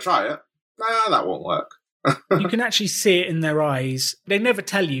 They're not going to try it. Nah, that won't work. You can actually see it in their eyes. They never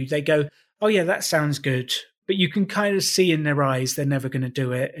tell you. They go, oh, yeah, that sounds good. But you can kind of see in their eyes they're never going to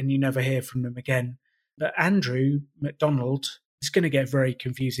do it, and you never hear from them again. But Andrew McDonald is going to get very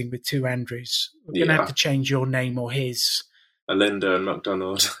confusing with two Andrews. We're going to have to change your name or his. Alinda and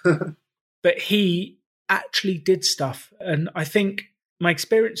McDonald. But he actually did stuff. And I think my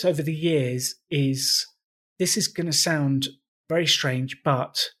experience over the years is, this is going to sound very strange,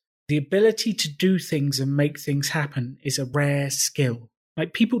 but the ability to do things and make things happen is a rare skill.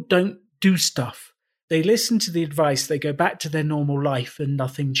 Like, people don't do stuff. They listen to the advice, they go back to their normal life, and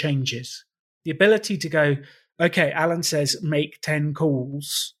nothing changes. The ability to go, okay, Alan says make 10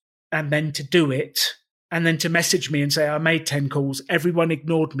 calls, and then to do it, and then to message me and say, I made 10 calls, everyone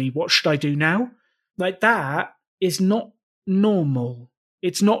ignored me, what should I do now? Like, that is not normal.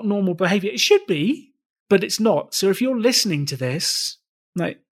 It's not normal behavior. It should be, but it's not. So if you're listening to this,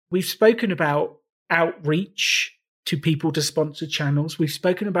 like, we've spoken about outreach to people to sponsor channels. We've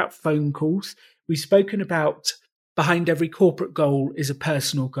spoken about phone calls. We've spoken about behind every corporate goal is a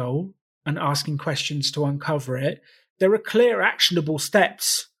personal goal and asking questions to uncover it. There are clear, actionable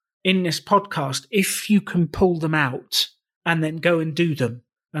steps in this podcast if you can pull them out and then go and do them.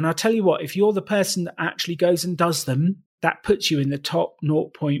 And I'll tell you what, if you're the person that actually goes and does them, that puts you in the top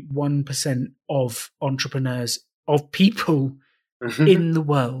 0.1% of entrepreneurs, of people in the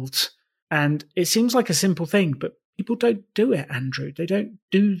world. And it seems like a simple thing, but people don't do it, Andrew. They don't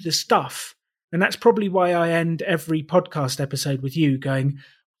do the stuff. And that's probably why I end every podcast episode with you going,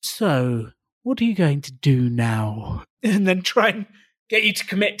 so what are you going to do now? And then try and get you to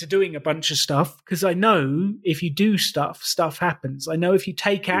commit to doing a bunch of stuff. Because I know if you do stuff, stuff happens. I know if you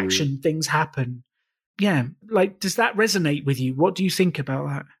take action, things happen. Yeah. Like, does that resonate with you? What do you think about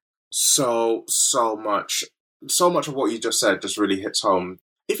that? So much. So much of what you just said just really hits home.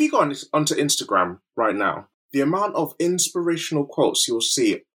 If you go onto Instagram right now, the amount of inspirational quotes you'll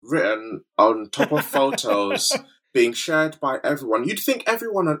see written on top of photos being shared by everyone. You'd think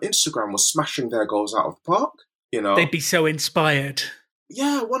everyone on Instagram was smashing their goals out of the park, you know? They'd be so inspired.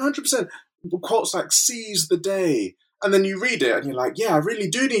 Yeah, 100%. Quotes like, seize the day. And then you read it and you're like, yeah, I really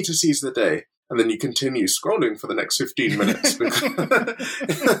do need to seize the day. And then you continue scrolling for the next 15 minutes.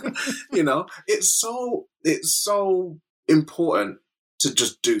 You know, it's so important to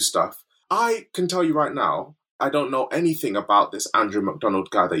just do stuff. I can tell you right now, I don't know anything about this Andrew McDonald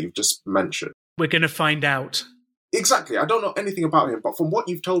guy that you've just mentioned. We're going to find out. Exactly. I don't know anything about him, but from what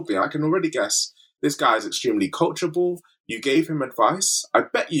you've told me, I can already guess this guy is extremely coachable. You gave him advice. I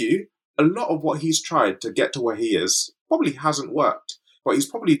bet you a lot of what he's tried to get to where he is probably hasn't worked, but he's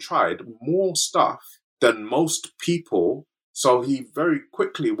probably tried more stuff than most people, so he very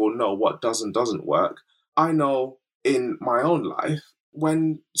quickly will know what does and doesn't work. I know in my own life,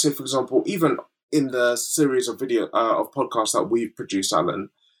 when, say, for example, even in the series of of podcasts that we've produced, Alan,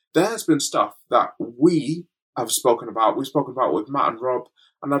 there's been stuff that we have spoken about. We've spoken about with Matt and Rob,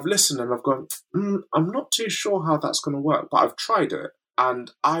 and I've listened and I've gone, I'm not too sure how that's going to work, but I've tried it and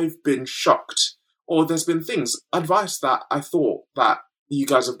I've been shocked. Or there's been advice that I thought that you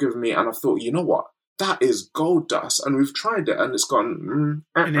guys have given me, and I've thought, you know what? That is gold dust, and we've tried it, and it's gone,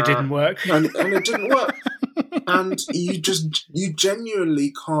 and it didn't work, and it didn't work, and you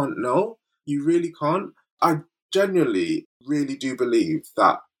genuinely can't know. You really can't. I genuinely really do believe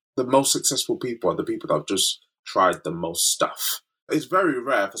that the most successful people are the people that have just tried the most stuff. It's very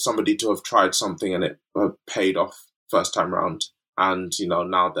rare for somebody to have tried something and it paid off first time round, and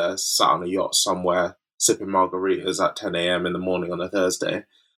now they're sat on a yacht somewhere sipping margaritas at 10 a.m. in the morning on a Thursday.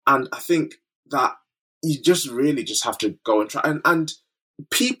 And I think that you just really just have to go and try. And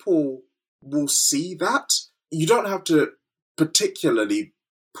people will see that. You don't have to particularly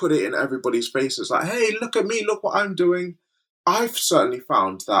put it in everybody's faces. Like, hey, look at me, look what I'm doing. I've certainly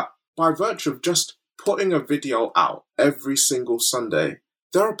found that by virtue of just putting a video out every single Sunday,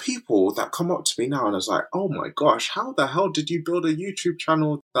 there are people that come up to me now and it's like, oh my gosh, how the hell did you build a YouTube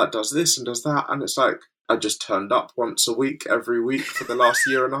channel that does this and does that? And it's like, I just turned up once a week, every week for the last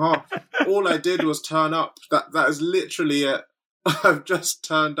year and a half. All I did was turn up. That is literally it. I've just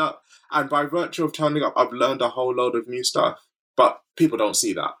turned up. And by virtue of turning up, I've learned a whole load of new stuff. But people don't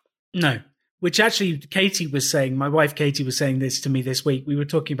see that. No. Which actually, Katie was saying, my wife Katie was saying this to me this week. We were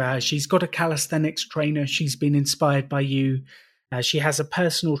talking about how she's got a calisthenics trainer. She's been inspired by you. She has a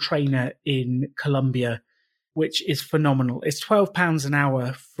personal trainer in Colombia, which is phenomenal. It's £12 an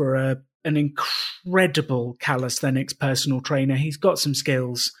hour for an incredible calisthenics personal trainer. He's got some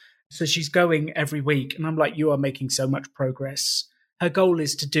skills. So she's going every week. And I'm like, you are making so much progress. Her goal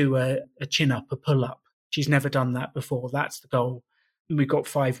is to do a chin-up, a pull-up. She's never done that before. That's the goal. And we've got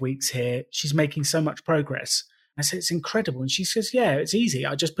 5 weeks here. She's making so much progress. I said, it's incredible. And she says, yeah, it's easy.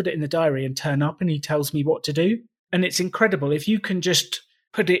 I just put it in the diary and turn up and he tells me what to do. And it's incredible. If you can just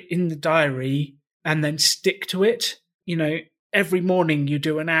put it in the diary and then stick to it, you know, every morning you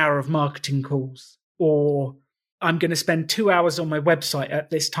do an hour of marketing calls, or I'm going to spend 2 hours on my website at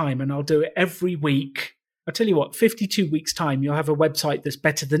this time and I'll do it every week. I'll tell you what, 52 weeks time, you'll have a website that's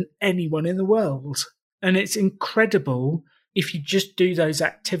better than anyone in the world. And it's incredible if you just do those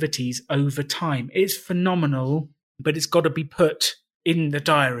activities over time. It's phenomenal, but it's got to be put in the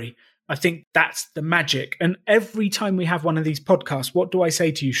diary. I think that's the magic. And every time we have one of these podcasts, what do I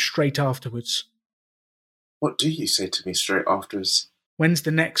say to you straight afterwards? What do you say to me straight afterwards? When's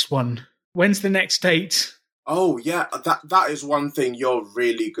the next one? When's the next date? Oh, yeah, that is one thing you're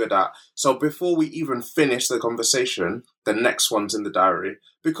really good at. So before we even finish the conversation, the next one's in the diary.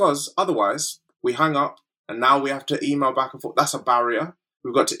 Because otherwise, we hang up and now we have to email back and forth. That's a barrier.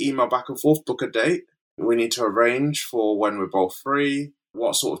 We've got to email back and forth, book a date. We need to arrange for when we're both free,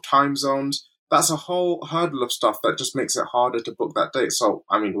 what sort of time zones. That's a whole hurdle of stuff that just makes it harder to book that date. So,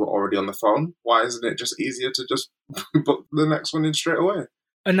 I mean, we're already on the phone. Why isn't it just easier to just book the next one in straight away?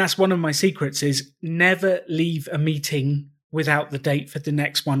 And that's one of my secrets is never leave a meeting without the date for the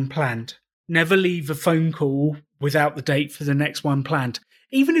next one planned. Never leave a phone call without the date for the next one planned.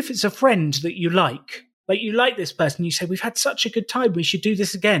 Even if it's a friend that you like this person, you say, we've had such a good time, we should do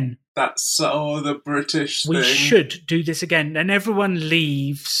this again. That's so the British thing. We should do this again. And everyone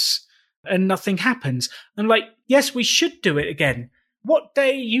leaves and nothing happens. And like, yes, we should do it again. What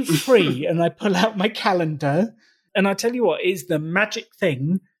day are you free? And I pull out my calendar. And I tell you what is the magic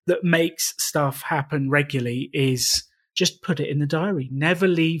thing that makes stuff happen regularly is just put it in the diary. Never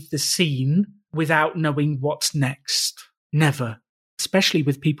leave the scene without knowing what's next. Never. Especially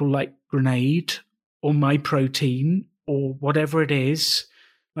with people like Grenade or My Protein or whatever it is.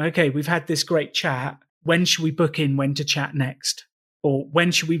 Okay, we've had this great chat. When should we book in when to chat next? Or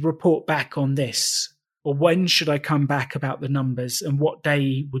when should we report back on this? Or when should I come back about the numbers? And what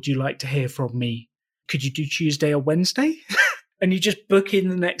day would you like to hear from me? Could you do Tuesday or Wednesday? And you just book in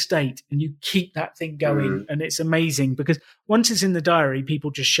the next date and you keep that thing going. And it's amazing because once it's in the diary,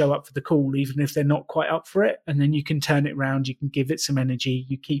 people just show up for the call, even if they're not quite up for it. And then you can turn it around. You can give it some energy.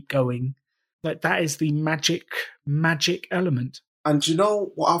 You keep going. Like that is the magic element. And you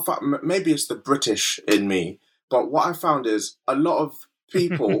know what I found? Maybe it's the British in me, but what I found is a lot of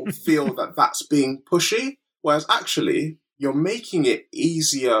people feel that that's being pushy, whereas actually you're making it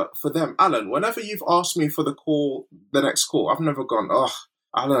easier for them. Alan, whenever you've asked me for the next call, I've never gone, oh,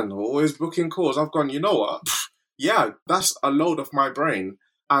 Alan, always booking calls. I've gone, you know what? Yeah, that's a load off my brain.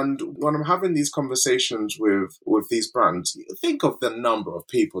 And when I'm having these conversations with these brands, think of the number of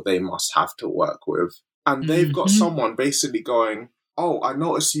people they must have to work with. And they've got someone basically going, oh, I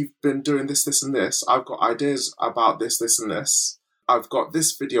noticed you've been doing this, this, and this. I've got ideas about this, this, and this. I've got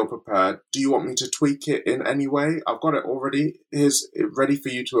this video prepared. Do you want me to tweak it in any way? I've got it already. Here's it ready for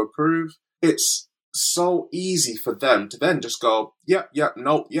you to approve. It's so easy for them to then just go, yep,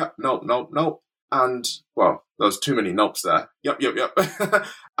 nope. And, well, there's too many nopes there. Yep.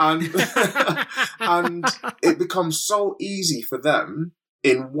 and and it becomes so easy for them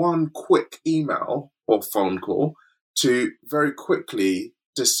in one quick email or phone call to very quickly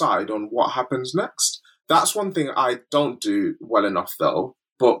decide on what happens next. That's one thing I don't do well enough, though,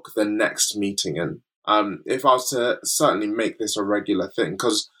 book the next meeting in. If I was to certainly make this a regular thing,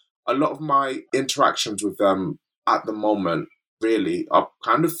 because a lot of my interactions with them at the moment really are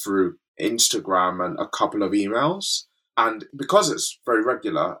kind of through Instagram and a couple of emails. And because it's very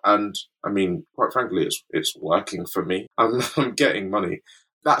regular, and I mean, quite frankly, it's working for me. I'm getting money.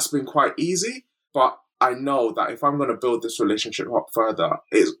 That's been quite easy. But I know that if I'm going to build this relationship up further,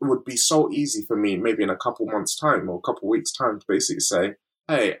 it would be so easy for me, maybe in a couple months' time or a couple weeks' time, to basically say,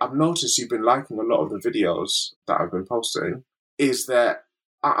 hey, I've noticed you've been liking a lot of the videos that I've been posting. Is there,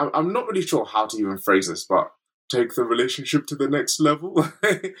 I'm not really sure how to even phrase this, but take the relationship to the next level?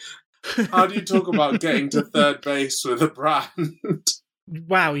 How do you talk about getting to third base with a brand?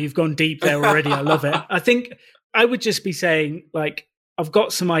 Wow, you've gone deep there already. I love it. I think I would just be saying, like, I've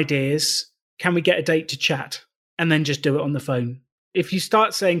got some ideas. Can we get a date to chat? And then just do it on the phone. If you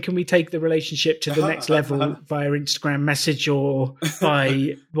start saying, can we take the relationship to the next level via Instagram message or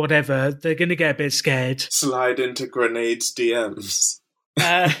by whatever, they're going to get a bit scared. Slide into Grenade's DMs.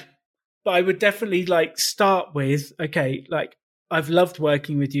 But I would definitely start with, okay, I've loved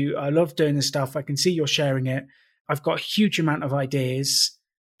working with you. I love doing this stuff. I can see you're sharing it. I've got a huge amount of ideas.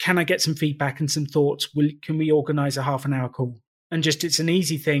 Can I get some feedback and some thoughts? Can we organize a half an hour call? And it's an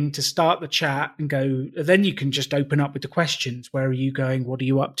easy thing to start the chat and go, then you can just open up with the questions. Where are you going? What are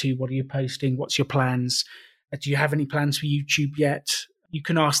you up to? What are you posting? What's your plans? Do you have any plans for YouTube yet? You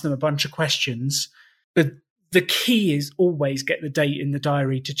can ask them a bunch of questions. But the key is always get the date in the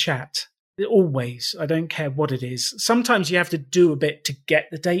diary to chat. Always. I don't care what it is. Sometimes you have to do a bit to get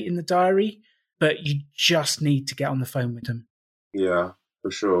the date in the diary, but you just need to get on the phone with them. Yeah, for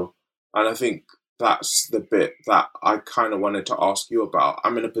sure. And I think that's the bit that I kind of wanted to ask you about.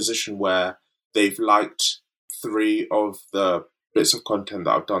 I'm in a position where they've liked 3 of the bits of content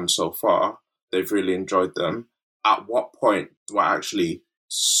that I've done so far. They've really enjoyed them. At what point do I actually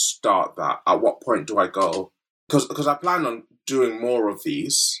start that? At what point do I go? Because I plan on doing more of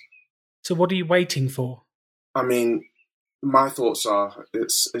these. So what are you waiting for? I mean, my thoughts are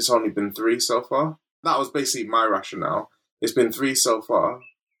it's only been 3 so far. That was basically my rationale. It's been 3 so far.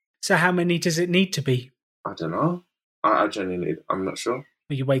 So how many does it need to be? I don't know. I genuinely, I'm not sure.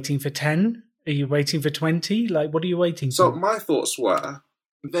 Are you waiting for 10? Are you waiting for 20? What are you waiting for? So my thoughts were,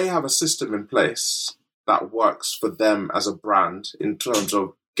 they have a system in place that works for them as a brand in terms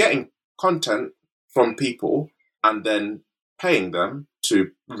of getting content from people and then paying them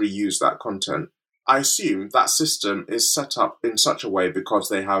to reuse that content. I assume that system is set up in such a way because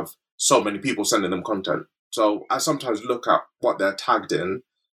they have so many people sending them content. So I sometimes look at what they're tagged in,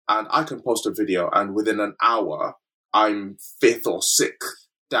 and I can post a video, and within an hour, I'm 5th or 6th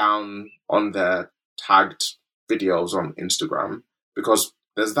down on their tagged videos on Instagram because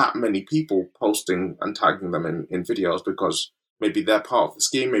there's that many people posting and tagging them in videos because maybe they're part of the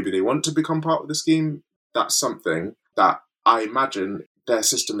scheme, maybe they want to become part of the scheme. That's something that I imagine their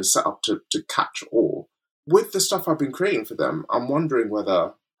system is set up to catch all. With the stuff I've been creating for them, I'm wondering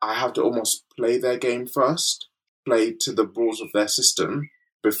whether I have to almost play their game first, play to the rules of their system,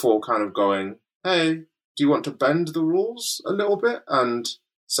 before kind of going, hey, do you want to bend the rules a little bit and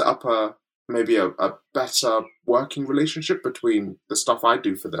set up maybe a better working relationship between the stuff I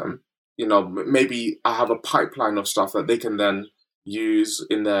do for them? You know, maybe I have a pipeline of stuff that they can then use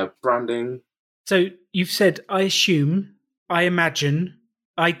in their branding. So you've said, I assume, I imagine,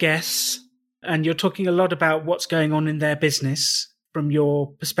 I guess, and you're talking a lot about what's going on in their business from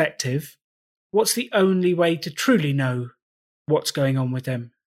your perspective. What's the only way to truly know what's going on with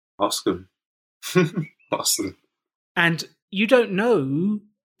them? Ask them. Ask them. And you don't know,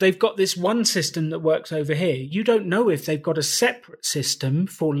 they've got this one system that works over here. You don't know if they've got a separate system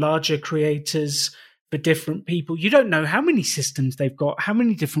for larger creators, for different people. You don't know how many systems they've got, how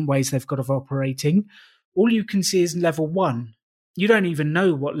many different ways they've got of operating. All you can see is level 1. You don't even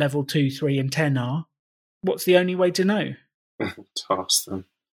know what level 2, 3, and 10 are. What's the only way to know? To ask them.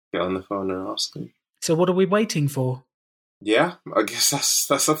 Get on the phone and ask them. So what are we waiting for? Yeah, I guess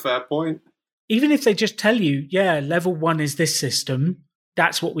that's a fair point. Even if they just tell you, yeah, level 1 is this system,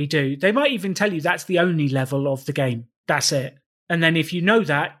 that's what we do. They might even tell you that's the only level of the game. That's it. And then if you know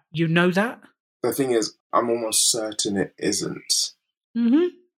that, you know that. The thing is, I'm almost certain it isn't. Mm-hmm.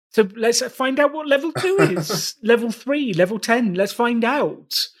 So let's find out what level 2 is. Level 3, level 10. Let's find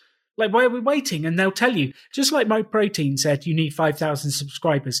out. Why are we waiting? And they'll tell you. Just like MyProtein said, you need 5,000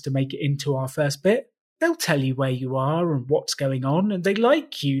 subscribers to make it into our first bit. They'll tell you where you are and what's going on, and they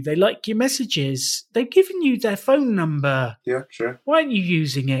like you. They like your messages. They've given you their phone number. Yeah, sure. Why aren't you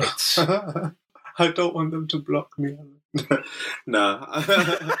using it? I don't want them to block me. No.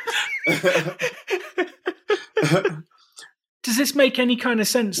 Does this make any kind of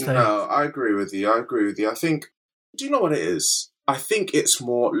sense, though? No, I agree with you. I think, do you know what it is? I think it's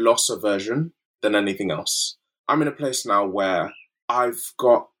more loss aversion than anything else. I'm in a place now where I've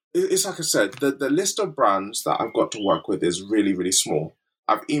got, it's like I said, the list of brands that I've got to work with is really, really small.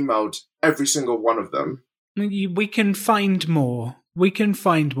 I've emailed every single one of them. We can find more. We can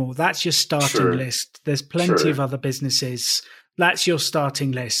find more. That's your starting True. list. There's plenty True. of other businesses. That's your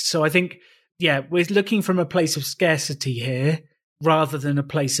starting list. So I think, yeah, we're looking from a place of scarcity here rather than a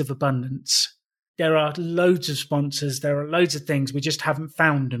place of abundance. There are loads of sponsors. There are loads of things. We just haven't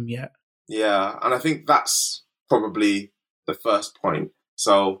found them yet. Yeah, and I think that's probably the first point.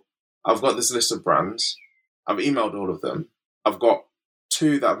 So I've got this list of brands. I've emailed all of them. I've got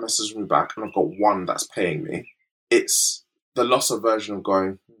 2 that have messaged me back, and I've got 1 that's paying me. It's the loss aversion of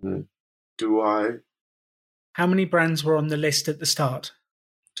going, do I? How many brands were on the list at the start?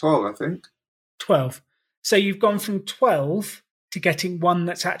 12, I think. 12. So you've gone from 12 to getting 1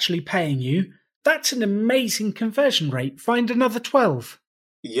 that's actually paying you. That's an amazing conversion rate. Find another 12.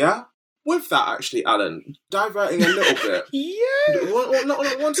 Yeah. With that, actually, Alan, diverting a little bit. Yeah.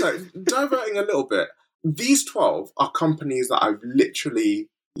 One sec. Diverting a little bit. These 12 are companies that I've literally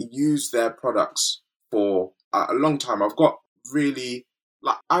used their products for a long time. I've got really,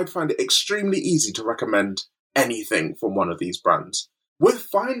 I'd find it extremely easy to recommend anything from one of these brands. With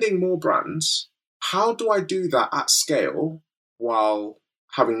finding more brands, how do I do that at scale while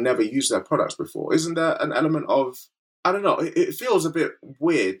having never used their products before? Isn't there an element of, I don't know, it feels a bit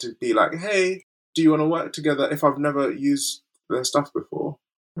weird to be like, hey, do you want to work together if I've never used their stuff before?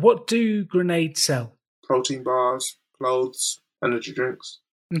 What do Grenade sell? Protein bars, clothes, energy drinks.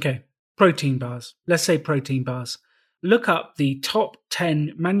 Okay, protein bars. Let's say protein bars. Look up the top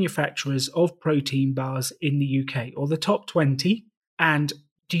 10 manufacturers of protein bars in the UK, or the top 20. And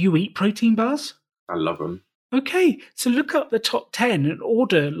do you eat protein bars? I love them. Okay, so look up the top 10 and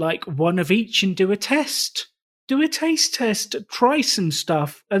order like 1 of each and do a test. Do a taste test, try some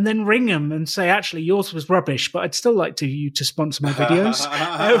stuff, and then ring them and say, actually, yours was rubbish, but I'd still like you to sponsor my videos.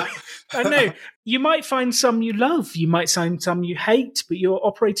 I know. You might find some you love. You might find some you hate, but you're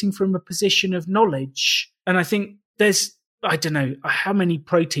operating from a position of knowledge. And I think there's, I don't know, how many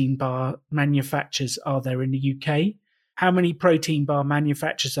protein bar manufacturers are there in the UK? How many protein bar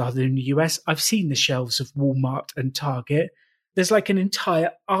manufacturers are there in the US? I've seen the shelves of Walmart and Target. There's like an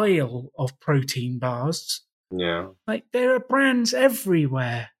entire aisle of protein bars. Yeah. Like, there are brands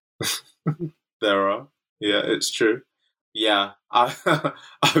everywhere. There are. Yeah, it's true. Yeah, I've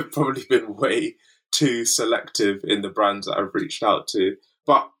probably been way too selective in the brands that I've reached out to.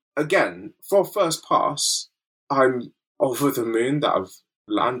 But again, for first pass, I'm over the moon that I've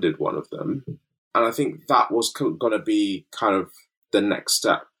landed one of them. And I think that was going to be kind of the next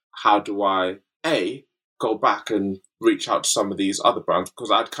step. How do I, A, go back and reach out to some of these other brands?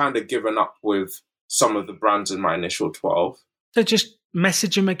 Because I'd kind of given up with some of the brands in my initial 12. So just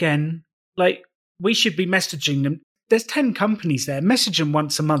message them again. Like, we should be messaging them. There's 10 companies there. Message them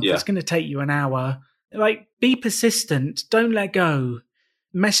once a month. Yeah. It's going to take you an hour. Like, be persistent. Don't let go.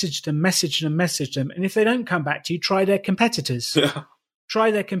 Message them. And if they don't come back to you, try their competitors. Yeah.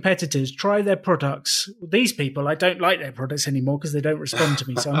 Try their competitors, try their products. These people, I don't like their products anymore because they don't respond to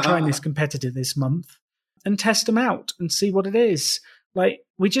me. So I'm trying this competitor this month and test them out and see what it is. Like,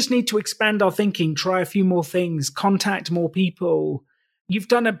 we just need to expand our thinking, try a few more things, contact more people. You've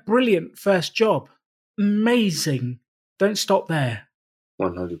done a brilliant first job. Amazing. Don't stop there.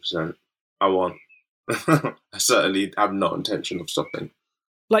 100%. I won't. I certainly have no intention of stopping.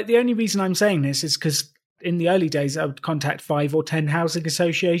 Like, the only reason I'm saying this is because in the early days, I would contact 5 or 10 housing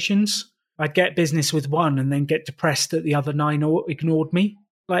associations. I'd get business with one and then get depressed that the other 9 ignored me.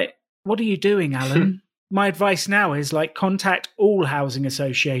 Like, what are you doing, Alan? My advice now is, like, contact all housing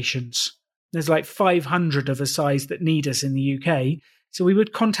associations. There's like 500 of a size that need us in the UK. So we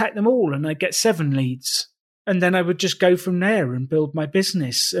would contact them all and I'd get 7 leads. And then I would just go from there and build my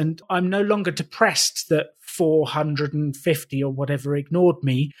business. And I'm no longer depressed that 450 or whatever ignored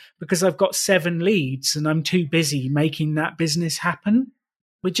me because I've got 7 leads and I'm too busy making that business happen.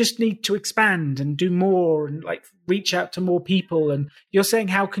 We just need to expand and do more and like reach out to more people. And you're saying,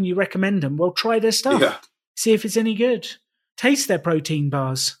 how can you recommend them? Well, try their stuff. Yeah. See if it's any good. Taste their protein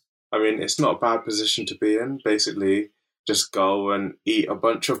bars. I mean, it's not a bad position to be in. Basically, just go and eat a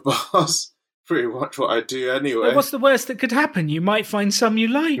bunch of bars. Pretty much what I do anyway. Well, what's the worst that could happen? You might find some you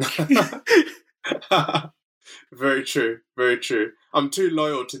like. Very true. Very true. I'm too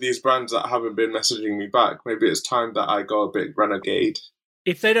loyal to these brands that haven't been messaging me back. Maybe it's time that I go a bit renegade.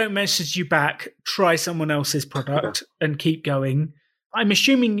 If they don't message you back, try someone else's product and keep going. I'm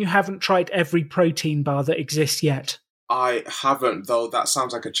assuming you haven't tried every protein bar that exists yet. I haven't, though. That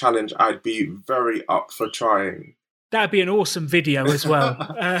sounds like a challenge I'd be very up for trying. That'd be an awesome video as well.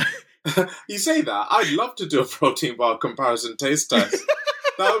 You say that. I'd love to do a protein bar comparison taste test.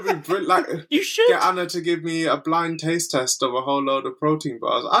 That would be brilliant. Like, you should get Anna to give me a blind taste test of a whole load of protein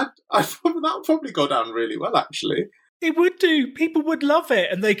bars. That would probably go down really well, actually. It would do. People would love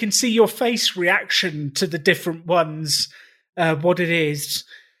it, and they can see your face reaction to the different ones, what it is.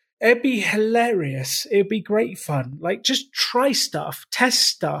 It'd be hilarious. It'd be great fun. Like, just try stuff, test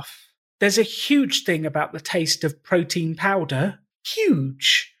stuff. There's a huge thing about the taste of protein powder.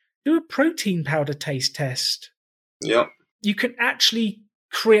 Huge. Do a protein powder taste test. Yep. You can actually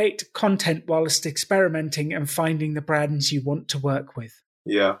create content whilst experimenting and finding the brands you want to work with.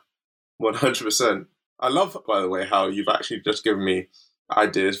 Yeah, 100%. I love, by the way, how you've actually just given me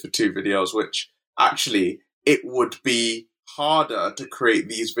ideas for 2 videos, which actually it would be harder to create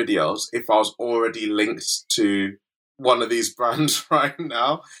these videos if I was already linked to one of these brands right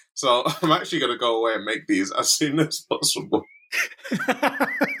now. So I'm actually going to go away and make these as soon as possible.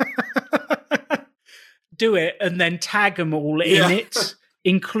 Do it and then tag them all in it,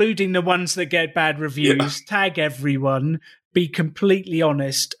 including the ones that get bad reviews. Yeah. Tag everyone. Be completely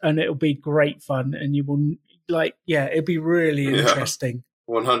honest, and it'll be great fun. And you will it'll be really interesting.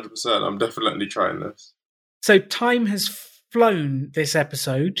 100%. I'm definitely trying this. So time has flown this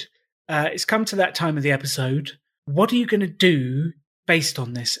episode. It's come to that time of the episode. What are you going to do based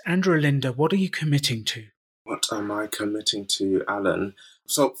on this? Andrew Olinda, what are you committing to? What am I committing to, Alan?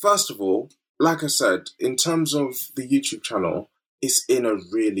 So first of all, like I said, in terms of the YouTube channel, it's in a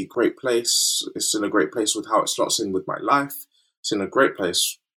really great place. It's in a great place with how it slots in with my life. It's in a great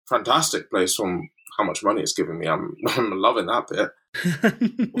place, fantastic place from how much money it's giving me. I'm loving that bit.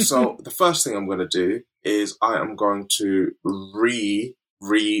 So the first thing I'm going to do is I am going to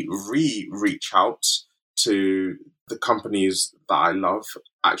reach out to the companies that I love.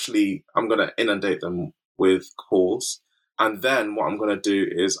 Actually, I'm going to inundate them with calls. And then what I'm going to do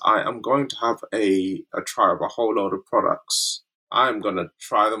is I am going to have a try of a whole load of products. I'm going to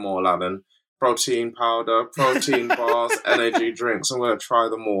try them all, Alan. Protein powder, protein bars, energy drinks. I'm going to try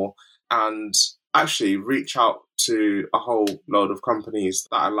them all and actually reach out to a whole load of companies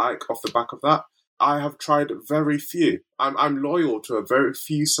that I like off the back of that. I have tried very few. I'm loyal to a very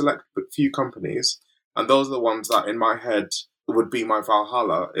few select few companies. And those are the ones that in my head would be my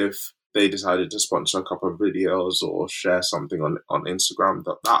Valhalla if they decided to sponsor a couple of videos or share something on Instagram.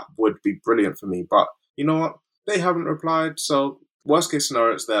 That would be brilliant for me. But you know what? They haven't replied. So worst case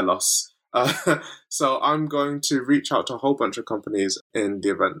scenario, it's their loss. So I'm going to reach out to a whole bunch of companies in the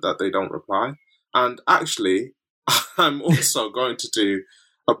event that they don't reply. And actually, I'm also going to do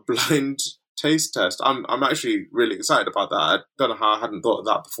a blind taste test. I'm actually really excited about that. I don't know how I hadn't thought of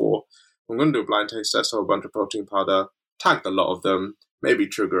that before. I'm going to do a blind taste test of a bunch of protein powder, tag a lot of them, maybe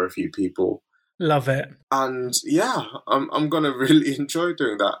trigger a few people. Love it. And yeah, I'm going to really enjoy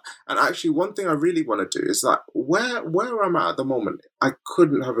doing that. And actually, one thing I really want to do is that where I'm at the moment, I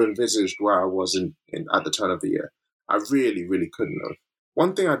couldn't have envisaged where I was in at the turn of the year. I really, really couldn't have.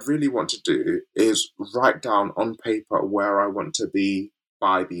 One thing I'd really want to do is write down on paper where I want to be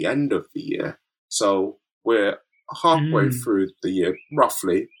by the end of the year. So we're halfway through the year,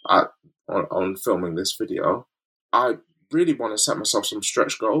 roughly, on filming this video. I really want to set myself some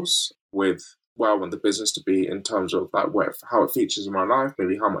stretch goals with where I want the business to be in terms of like how it features in my life,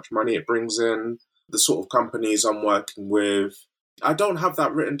 maybe how much money it brings in, the sort of companies I'm working with. I don't have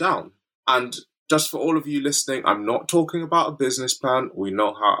that written down. And just for all of you listening, I'm not talking about a business plan. We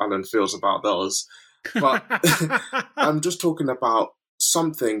know how Alan feels about those. But I'm just talking about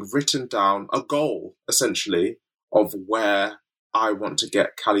something written down, a goal, essentially, of where I want to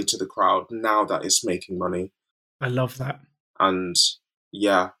get Cali to the Crowd now that it's making money. I love that. And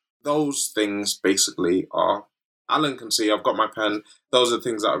yeah, those things basically are, Alan can see, I've got my pen. Those are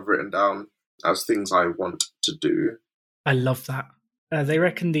things that I've written down as things I want to do. I love that. They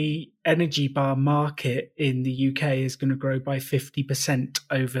reckon the energy bar market in the UK is going to grow by 50%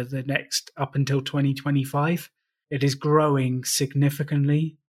 over the next, up until 2025. It is growing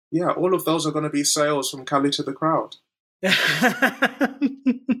significantly. Yeah, all of those are going to be sales from Cali to the Crowd.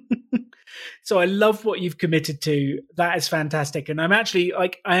 So I love what you've committed to. That is fantastic. And I'm actually I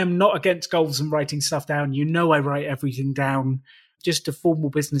am not against goals and writing stuff down. You know, I write everything down. Just a formal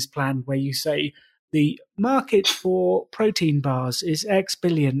business plan where you say the market for protein bars is X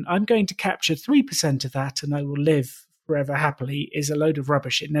billion. I'm going to capture 3% of that and I will live forever happily is a load of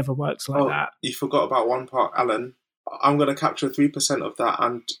rubbish. It never works like that. You forgot about one part, Alan. I'm going to capture 3% of that.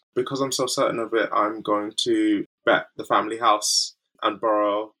 And because I'm so certain of it, I'm going to bet the family house and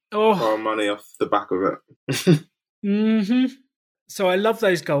borrow money off the back of it. Mm-hmm. So I love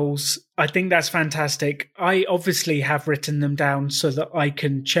those goals. I think that's fantastic. I obviously have written them down so that I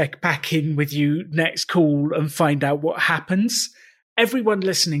can check back in with you next call and find out what happens. Everyone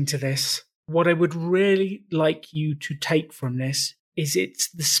listening to this, what I would really like you to take from this is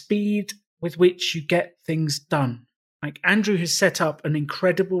it's the speed with which you get things done. Like Andrew has set up an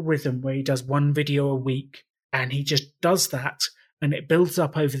incredible rhythm where he does one video a week, and he just does that, and it builds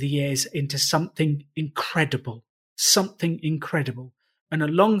up over the years into something incredible. And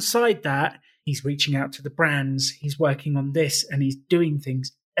alongside that, he's reaching out to the brands, he's working on this, and he's doing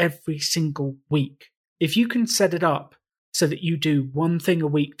things every single week. If you can set it up so that you do one thing a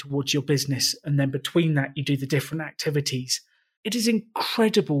week towards your business, and then between that you do the different activities, it is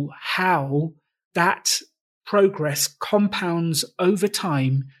incredible how that progress compounds over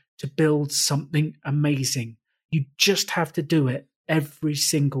time to build something amazing. You just have to do it every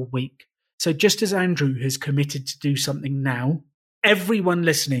single week. So just as Andrew has committed to do something now, everyone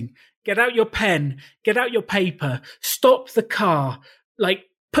listening, get out your pen, get out your paper, stop the car,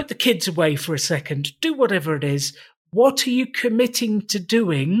 put the kids away for a second, do whatever it is. What are you committing to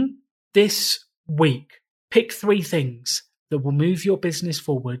doing this week? Pick 3 things that will move your business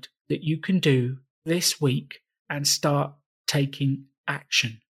forward that you can do this week and start taking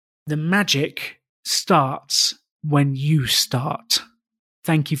action. The magic starts when you start.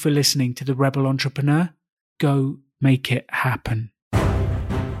 Thank you for listening to The Rebel Entrepreneur. Go make it happen.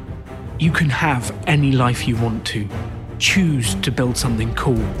 You can have any life you want to. Choose to build something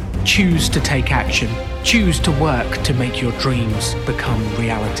cool. Choose to take action. Choose to work to make your dreams become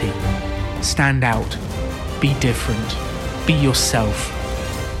reality. Stand out. Be different. Be yourself.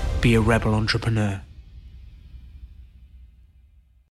 Be a rebel entrepreneur.